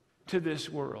to this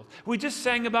world. We just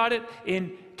sang about it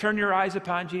in Turn Your Eyes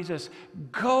Upon Jesus.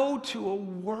 Go to a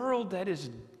world that is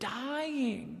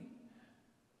dying.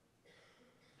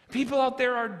 People out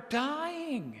there are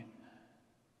dying,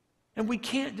 and we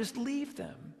can't just leave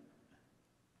them.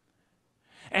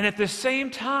 And at the same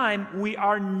time, we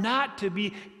are not to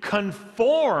be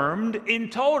conformed in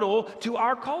total to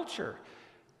our culture,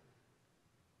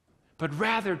 but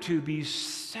rather to be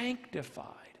sanctified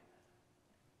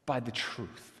by the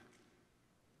truth.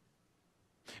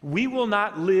 We will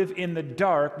not live in the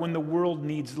dark when the world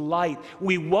needs light.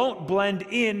 We won't blend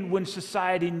in when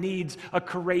society needs a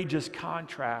courageous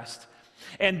contrast.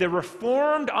 And the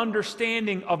Reformed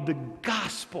understanding of the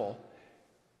gospel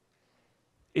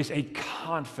is a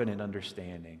confident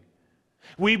understanding.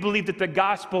 We believe that the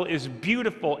gospel is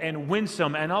beautiful and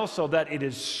winsome, and also that it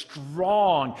is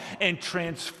strong and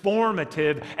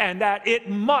transformative, and that it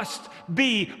must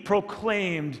be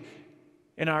proclaimed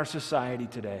in our society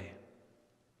today.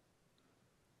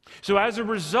 So as a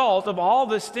result of all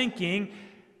this thinking,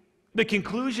 the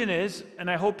conclusion is, and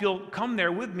I hope you'll come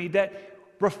there with me, that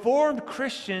Reformed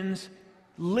Christians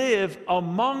live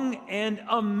among and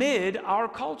amid our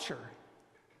culture.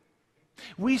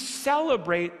 We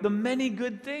celebrate the many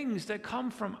good things that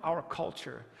come from our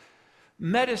culture.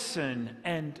 Medicine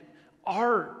and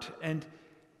art and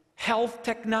health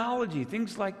technology,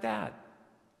 things like that.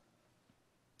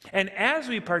 And as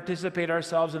we participate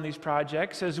ourselves in these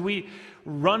projects, as we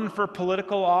run for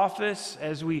political office,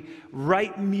 as we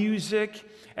write music,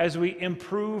 as we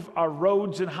improve our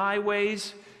roads and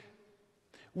highways,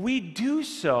 we do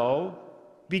so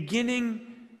beginning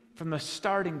from the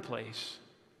starting place.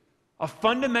 A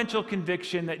fundamental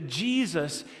conviction that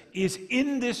Jesus is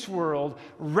in this world,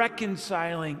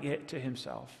 reconciling it to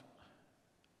himself.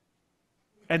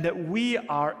 And that we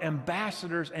are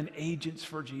ambassadors and agents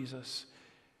for Jesus,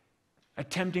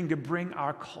 attempting to bring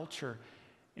our culture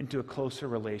into a closer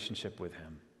relationship with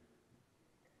him.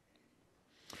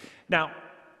 Now,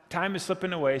 time is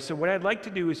slipping away, so what I'd like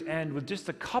to do is end with just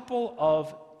a couple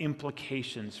of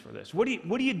implications for this. What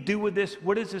do you do with this?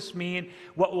 What does this mean?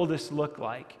 What will this look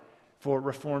like for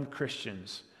Reformed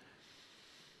Christians?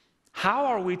 How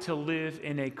are we to live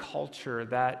in a culture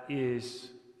that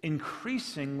is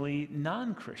increasingly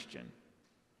non-Christian?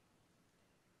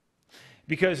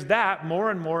 Because that,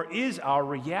 more and more, is our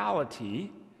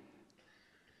reality.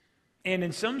 And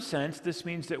in some sense, this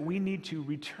means that we need to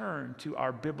return to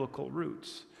our biblical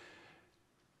roots.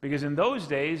 Because in those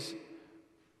days,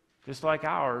 just like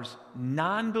ours,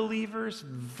 non-believers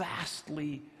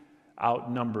vastly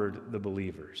outnumbered the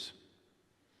believers.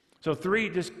 So 3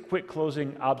 just quick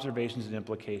closing observations and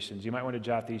implications. You might want to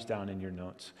jot these down in your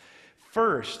notes.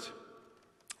 First,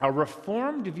 a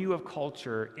reformed view of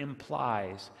culture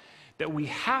implies that we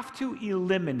have to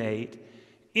eliminate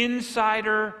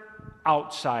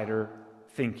insider-outsider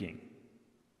thinking.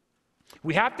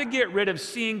 We have to get rid of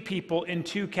seeing people in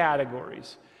 2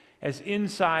 categories, as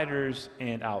insiders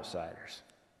and outsiders.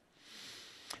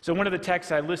 So one of the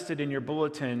texts I listed in your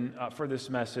bulletin for this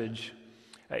message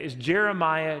is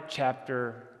Jeremiah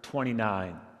chapter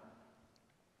 29.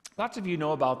 Lots of you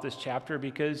know about this chapter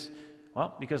because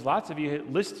lots of you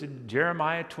listed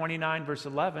Jeremiah 29 verse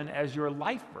 11 as your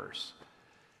life verse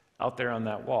out there on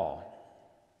that wall.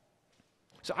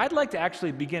 So I'd like to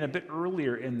actually begin a bit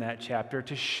earlier in that chapter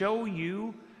to show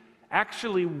you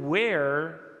actually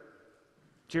where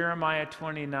Jeremiah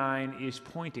 29 is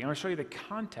pointing. I'm going to show you the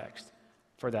context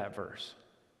for that verse.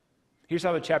 Here's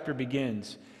how the chapter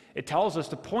begins. It tells us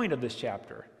the point of this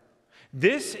chapter.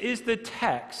 This is the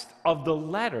text of the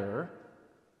letter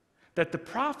that the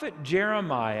prophet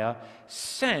Jeremiah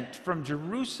sent from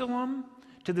Jerusalem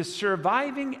to the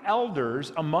surviving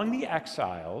elders among the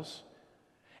exiles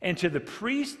and to the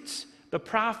priests, the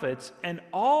prophets, and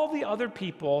all the other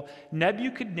people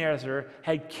Nebuchadnezzar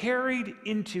had carried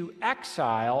into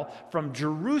exile from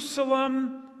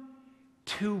Jerusalem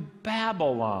to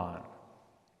Babylon.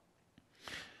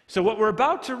 So what we're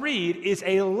about to read is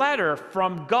a letter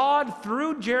from God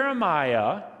through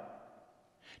Jeremiah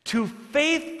to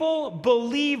faithful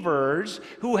believers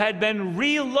who had been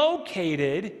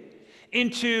relocated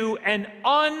into an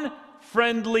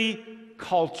unfriendly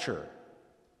culture.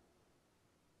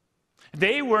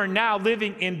 They were now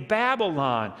living in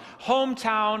Babylon,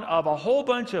 hometown of a whole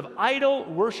bunch of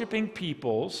idol-worshiping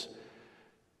peoples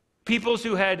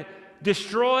who had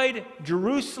destroyed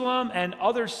Jerusalem and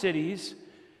other cities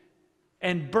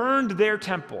and burned their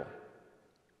temple.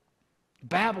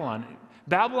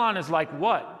 Babylon is like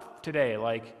what today?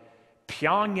 Like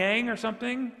Pyongyang or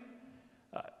something?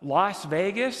 Las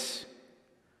Vegas?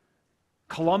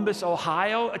 Columbus,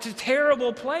 Ohio? It's a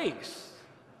terrible place.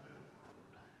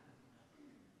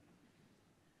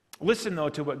 Listen, though,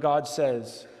 to what God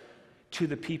says to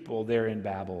the people there in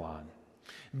Babylon.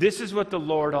 This is what the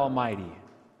Lord Almighty,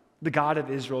 the God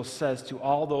of Israel, says to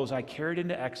all those I carried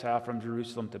into exile from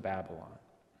Jerusalem to Babylon.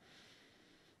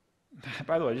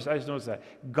 By the way, I just noticed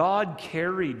that. God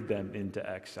carried them into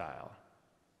exile.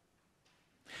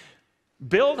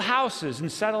 Build houses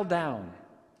and settle down.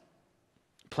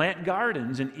 Plant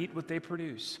gardens and eat what they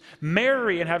produce.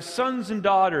 Marry and have sons and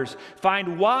daughters.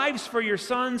 Find wives for your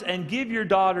sons and give your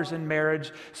daughters in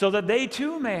marriage so that they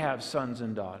too may have sons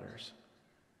and daughters.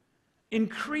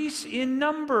 Increase in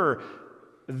number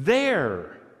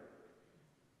there.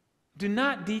 Do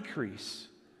not decrease.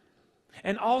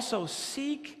 And also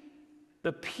seek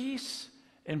the peace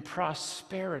and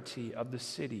prosperity of the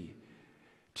city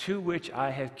to which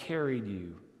I have carried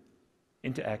you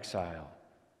into exile.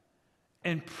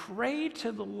 And pray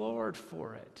to the Lord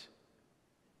for it.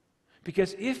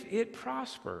 Because if it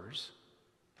prospers,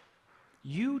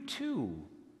 you too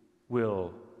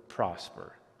will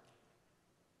prosper.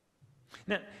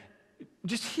 Now,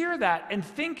 just hear that and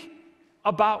think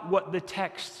about what the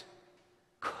text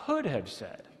could have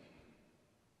said.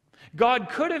 God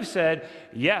could have said,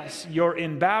 yes, you're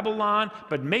in Babylon,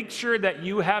 but make sure that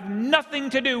you have nothing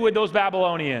to do with those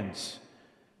Babylonians.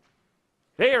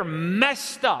 They are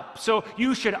messed up, so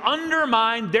you should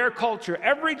undermine their culture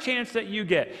every chance that you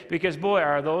get, because boy,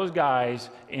 are those guys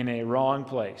in a wrong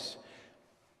place.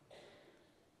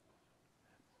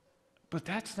 But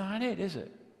that's not it, is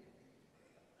it?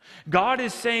 God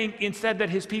is saying instead that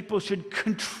his people should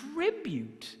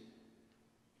contribute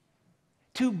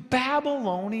to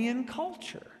Babylonian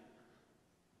culture.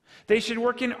 They should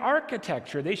work in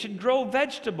architecture. They should grow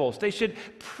vegetables. They should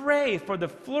pray for the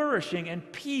flourishing and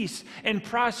peace and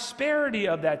prosperity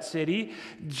of that city,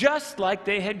 just like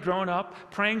they had grown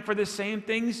up praying for the same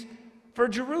things for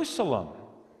Jerusalem.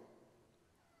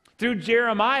 Through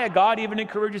Jeremiah, God even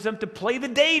encourages them to play the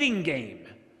dating game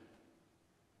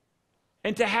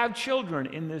and to have children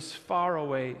in this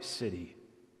faraway city.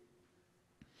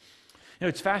 You know,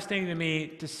 it's fascinating to me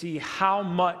to see how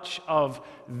much of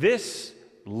this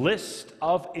list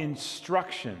of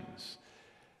instructions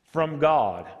from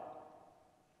God,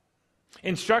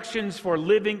 instructions for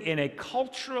living in a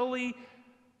culturally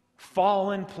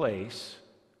fallen place,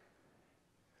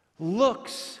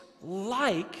 looks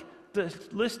like the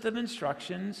list of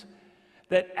instructions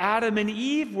that Adam and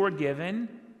Eve were given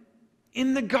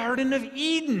in the Garden of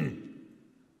Eden.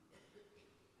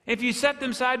 If you set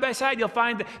them side by side, you'll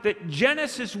find that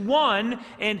Genesis 1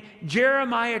 and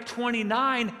Jeremiah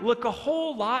 29 look a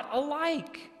whole lot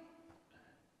alike.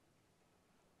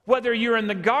 Whether you're in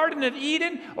the Garden of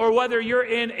Eden or whether you're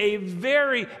in a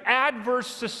very adverse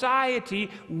society,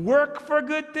 work for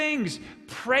good things,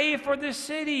 pray for the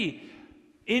city,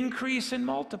 increase and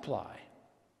multiply.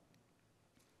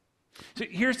 So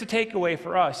here's the takeaway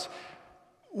for us.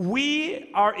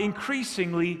 We are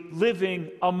increasingly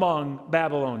living among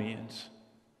Babylonians.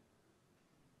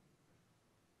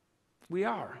 We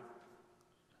are.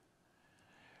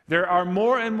 There are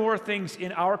more and more things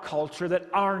in our culture that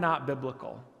are not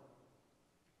biblical,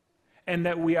 and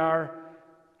that we are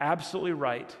absolutely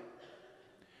right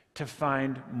to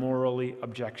find morally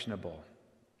objectionable.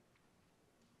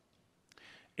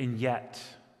 And yet,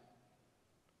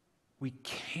 we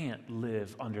can't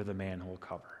live under the manhole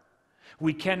cover.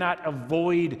 We cannot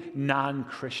avoid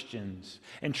non-Christians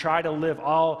and try to live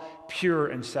all pure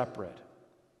and separate.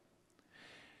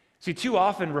 See, too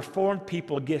often Reformed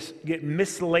people get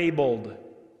mislabeled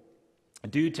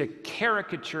due to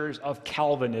caricatures of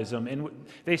Calvinism. And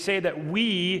they say that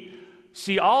we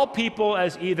see all people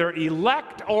as either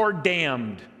elect or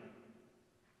damned.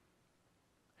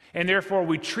 And therefore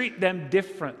we treat them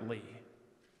differently.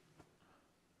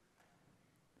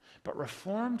 But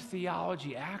Reformed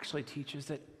theology actually teaches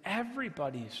that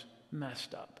everybody's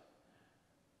messed up.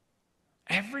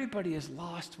 Everybody is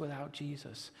lost without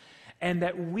Jesus. And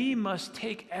that we must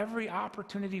take every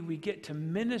opportunity we get to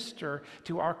minister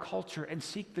to our culture and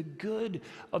seek the good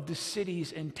of the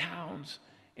cities and towns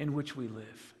in which we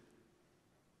live.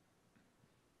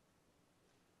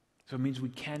 So it means we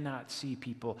cannot see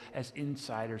people as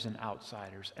insiders and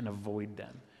outsiders and avoid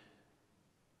them.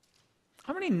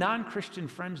 How many non-Christian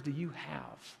friends do you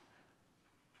have?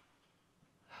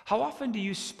 How often do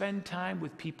you spend time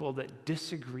with people that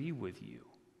disagree with you?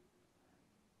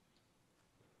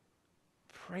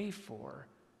 Pray for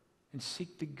and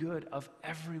seek the good of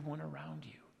everyone around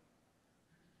you.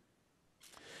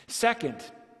 Second,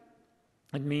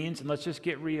 it means, and let's just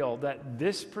get real, that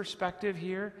this perspective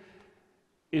here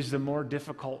is the more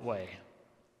difficult way.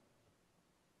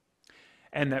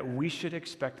 And that we should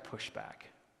expect pushback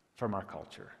from our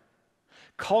culture.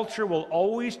 Culture will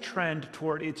always trend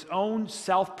toward its own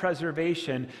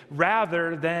self-preservation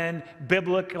rather than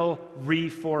biblical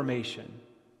reformation.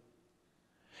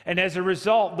 And as a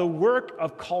result, the work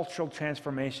of cultural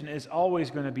transformation is always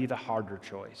going to be the harder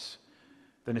choice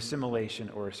than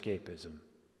assimilation or escapism.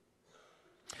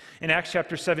 In Acts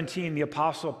chapter 17, the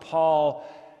Apostle Paul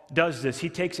does this. He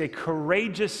takes a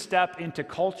courageous step into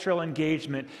cultural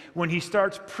engagement when he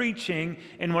starts preaching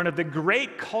in one of the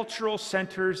great cultural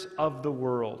centers of the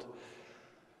world,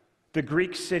 the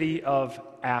Greek city of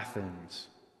Athens.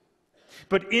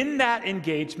 But in that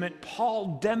engagement,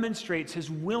 Paul demonstrates his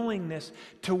willingness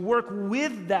to work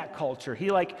with that culture. He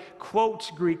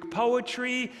quotes Greek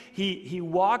poetry. He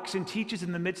walks and teaches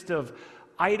in the midst of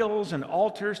idols and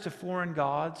altars to foreign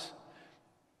gods.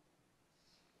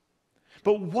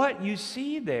 But what you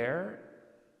see there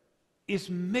is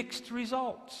mixed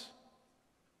results.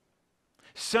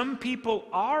 Some people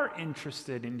are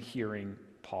interested in hearing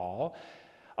Paul.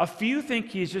 A few think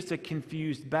he's just a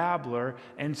confused babbler,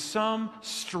 and some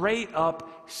straight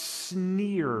up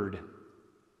sneered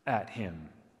at him.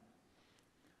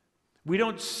 We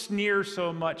don't sneer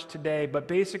so much today, but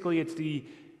basically it's the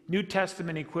New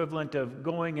Testament equivalent of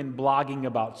going and blogging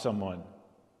about someone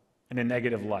in a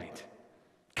negative light,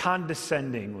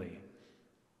 condescendingly.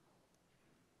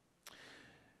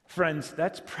 Friends,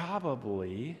 that's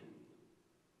probably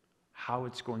how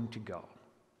it's going to go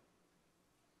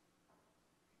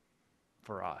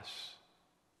for us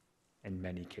in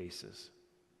many cases.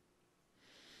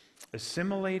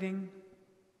 Assimilating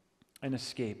and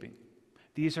escaping.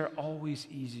 These are always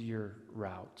easier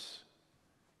routes.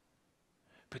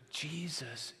 But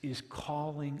Jesus is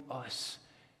calling us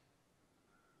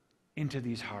into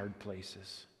these hard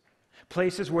places.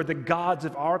 Places where the gods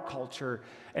of our culture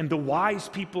and the wise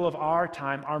people of our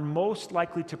time are most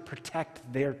likely to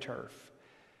protect their turf.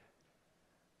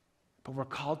 But we're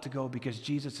called to go because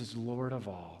Jesus is Lord of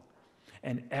all,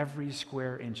 and every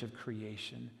square inch of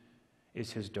creation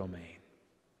is his domain.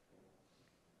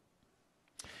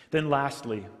 Then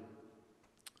lastly,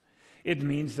 it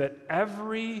means that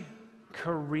every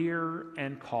career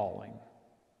and calling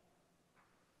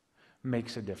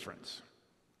makes a difference.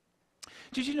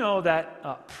 Did you know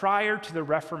that prior to the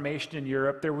Reformation in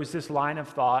Europe, there was this line of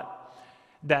thought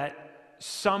that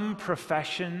some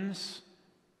professions,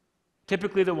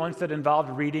 typically the ones that involved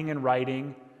reading and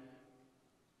writing,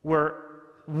 were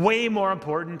way more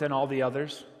important than all the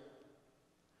others?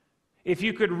 If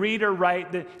you could read or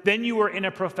write, then you were in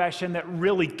a profession that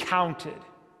really counted.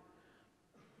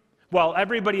 While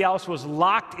everybody else was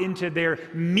locked into their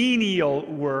menial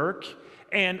work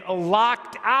and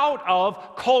locked out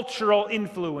of cultural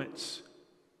influence.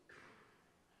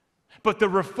 But the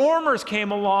reformers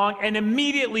came along and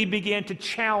immediately began to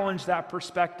challenge that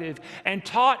perspective and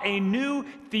taught a new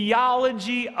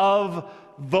theology of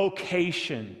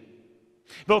vocation.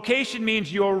 Vocation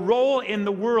means your role in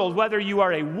the world, whether you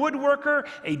are a woodworker,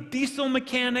 a diesel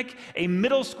mechanic, a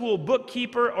middle school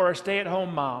bookkeeper, or a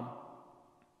stay-at-home mom.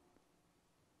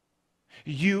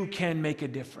 You can make a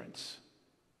difference.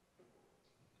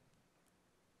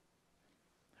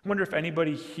 I wonder if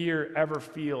anybody here ever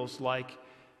feels like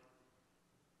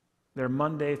their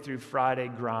Monday through Friday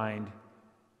grind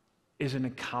isn't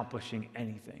accomplishing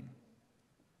anything.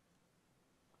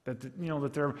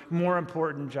 That there are more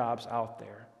important jobs out there.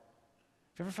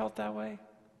 Have you ever felt that way?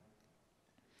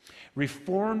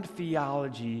 Reformed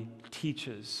theology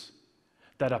teaches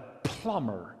that a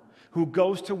plumber who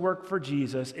goes to work for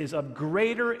Jesus is of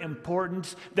greater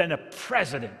importance than a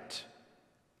president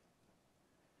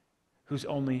who's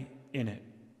only in it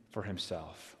for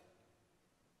himself.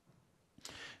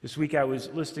 This week I was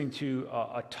listening to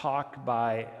a talk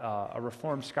by a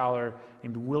Reformed scholar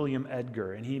named William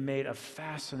Edgar, and he made a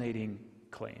fascinating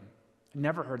claim. I'd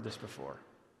never heard this before.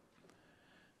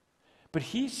 But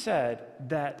he said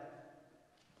that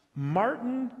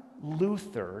Martin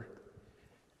Luther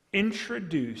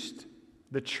introduced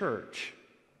the church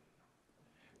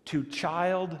to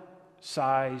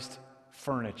child-sized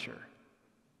furniture,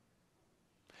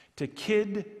 to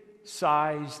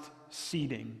kid-sized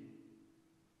seating.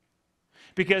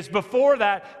 Because before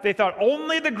that, they thought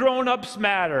only the grown-ups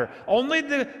matter, only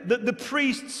the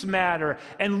priests matter.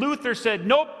 And Luther said,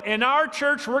 nope, in our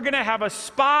church, we're going to have a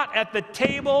spot at the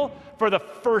table for the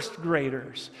first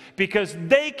graders, because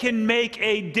they can make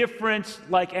a difference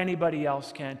like anybody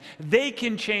else can. They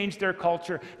can change their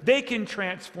culture. They can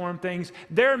transform things.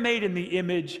 They're made in the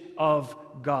image of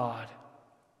God.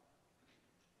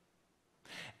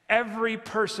 Every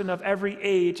person of every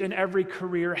age and every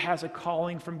career has a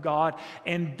calling from God,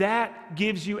 and that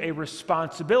gives you a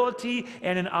responsibility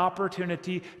and an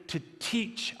opportunity to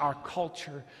teach our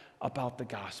culture about the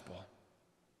gospel.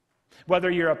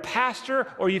 Whether you're a pastor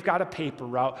or you've got a paper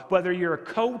route, whether you're a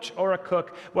coach or a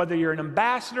cook, whether you're an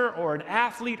ambassador or an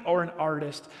athlete or an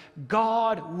artist,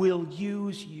 God will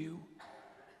use you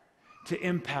to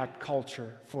impact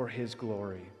culture for His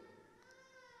glory.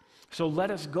 So let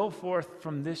us go forth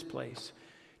from this place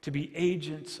to be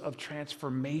agents of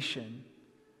transformation,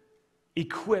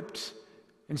 equipped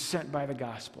and sent by the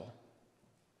gospel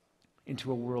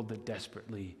into a world that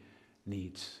desperately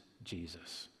needs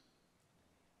Jesus.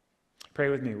 Pray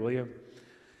with me, will you?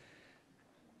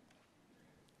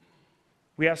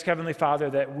 We ask, Heavenly Father,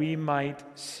 that we might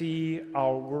see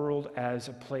our world as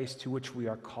a place to which we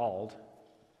are called,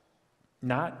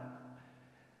 not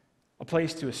a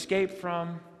place to escape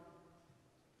from,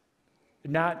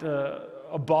 not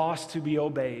a boss to be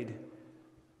obeyed,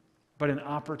 but an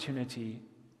opportunity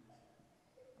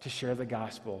to share the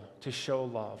gospel, to show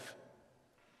love.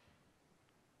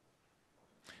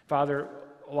 Father,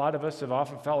 a lot of us have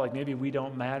often felt like maybe we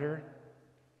don't matter.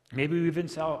 Maybe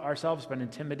we've ourselves been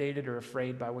intimidated or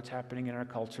afraid by what's happening in our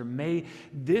culture. May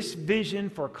this vision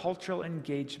for cultural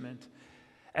engagement,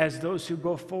 as those who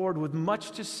go forward with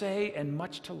much to say and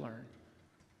much to learn,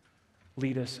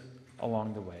 lead us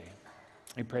along the way.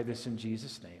 We pray this in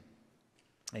Jesus' name.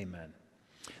 Amen.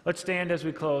 Let's stand as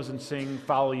we close and sing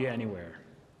Follow You Anywhere.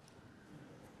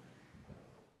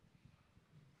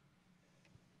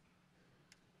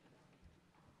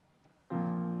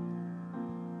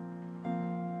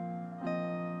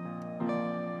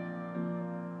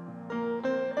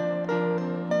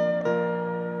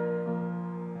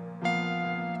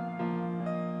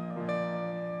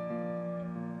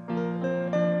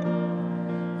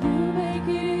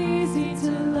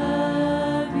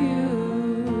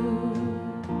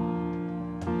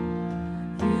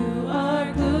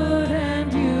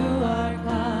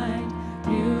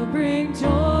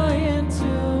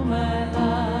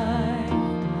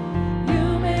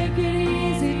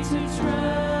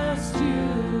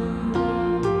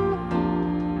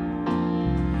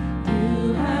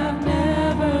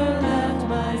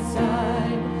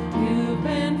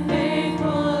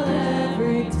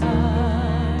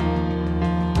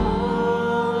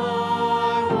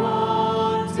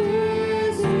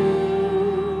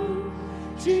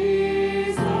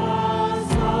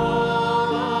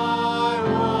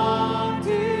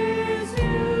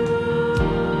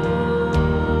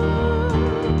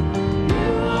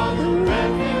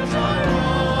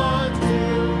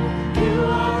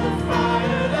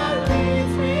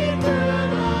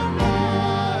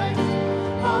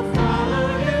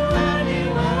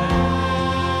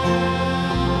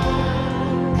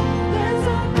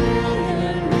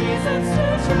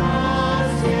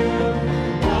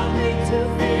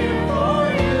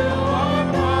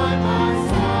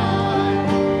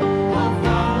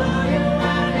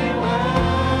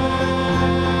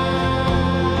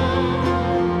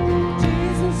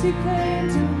 You're the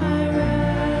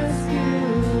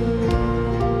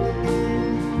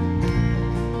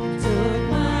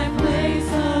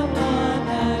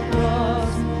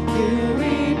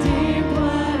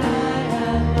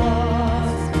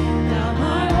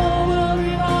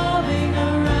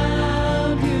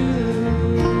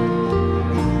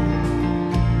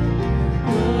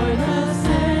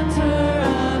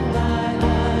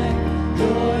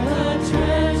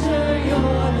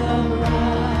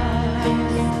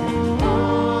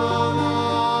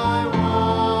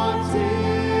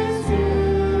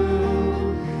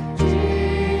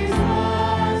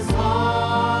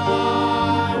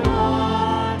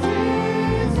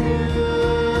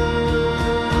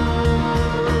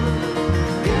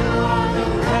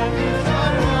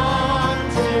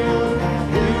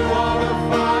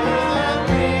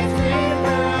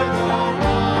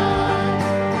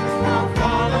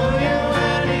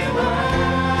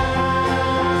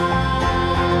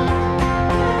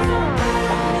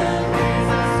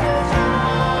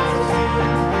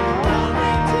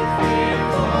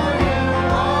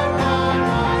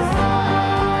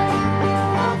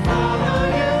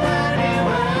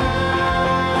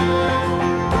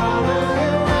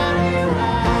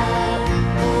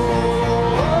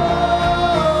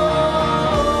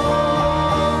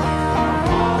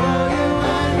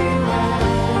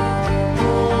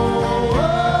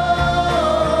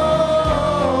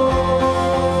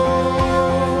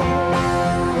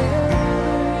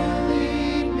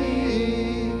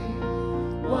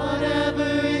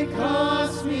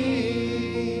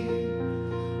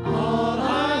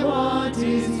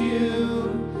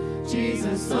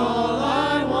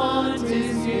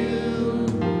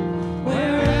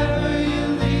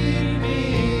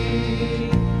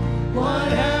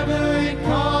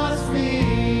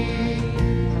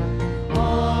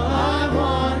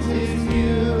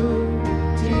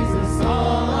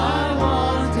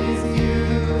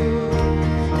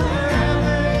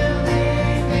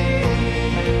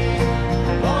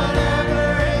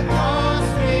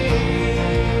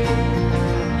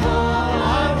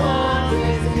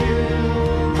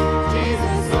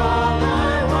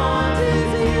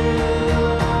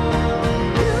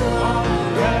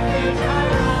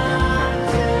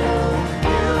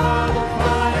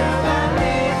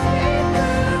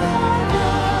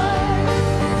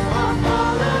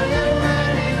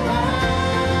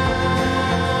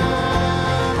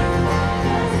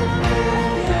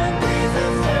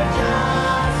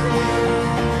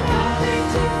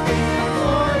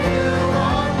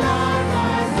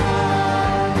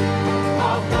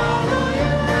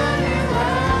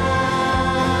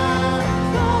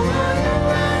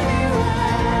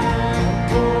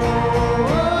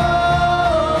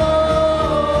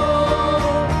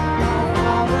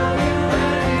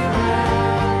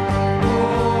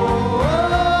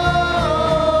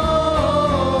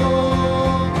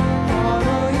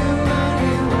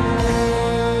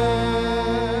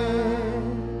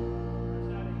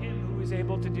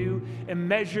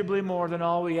immeasurably more than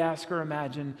all we ask or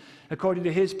imagine, according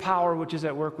to his power which is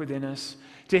at work within us.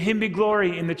 To him be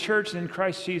glory in the church and in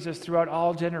Christ Jesus throughout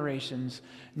all generations,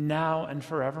 now and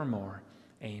forevermore.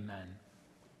 Amen.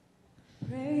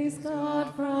 Praise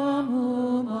God, from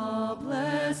whom all blessings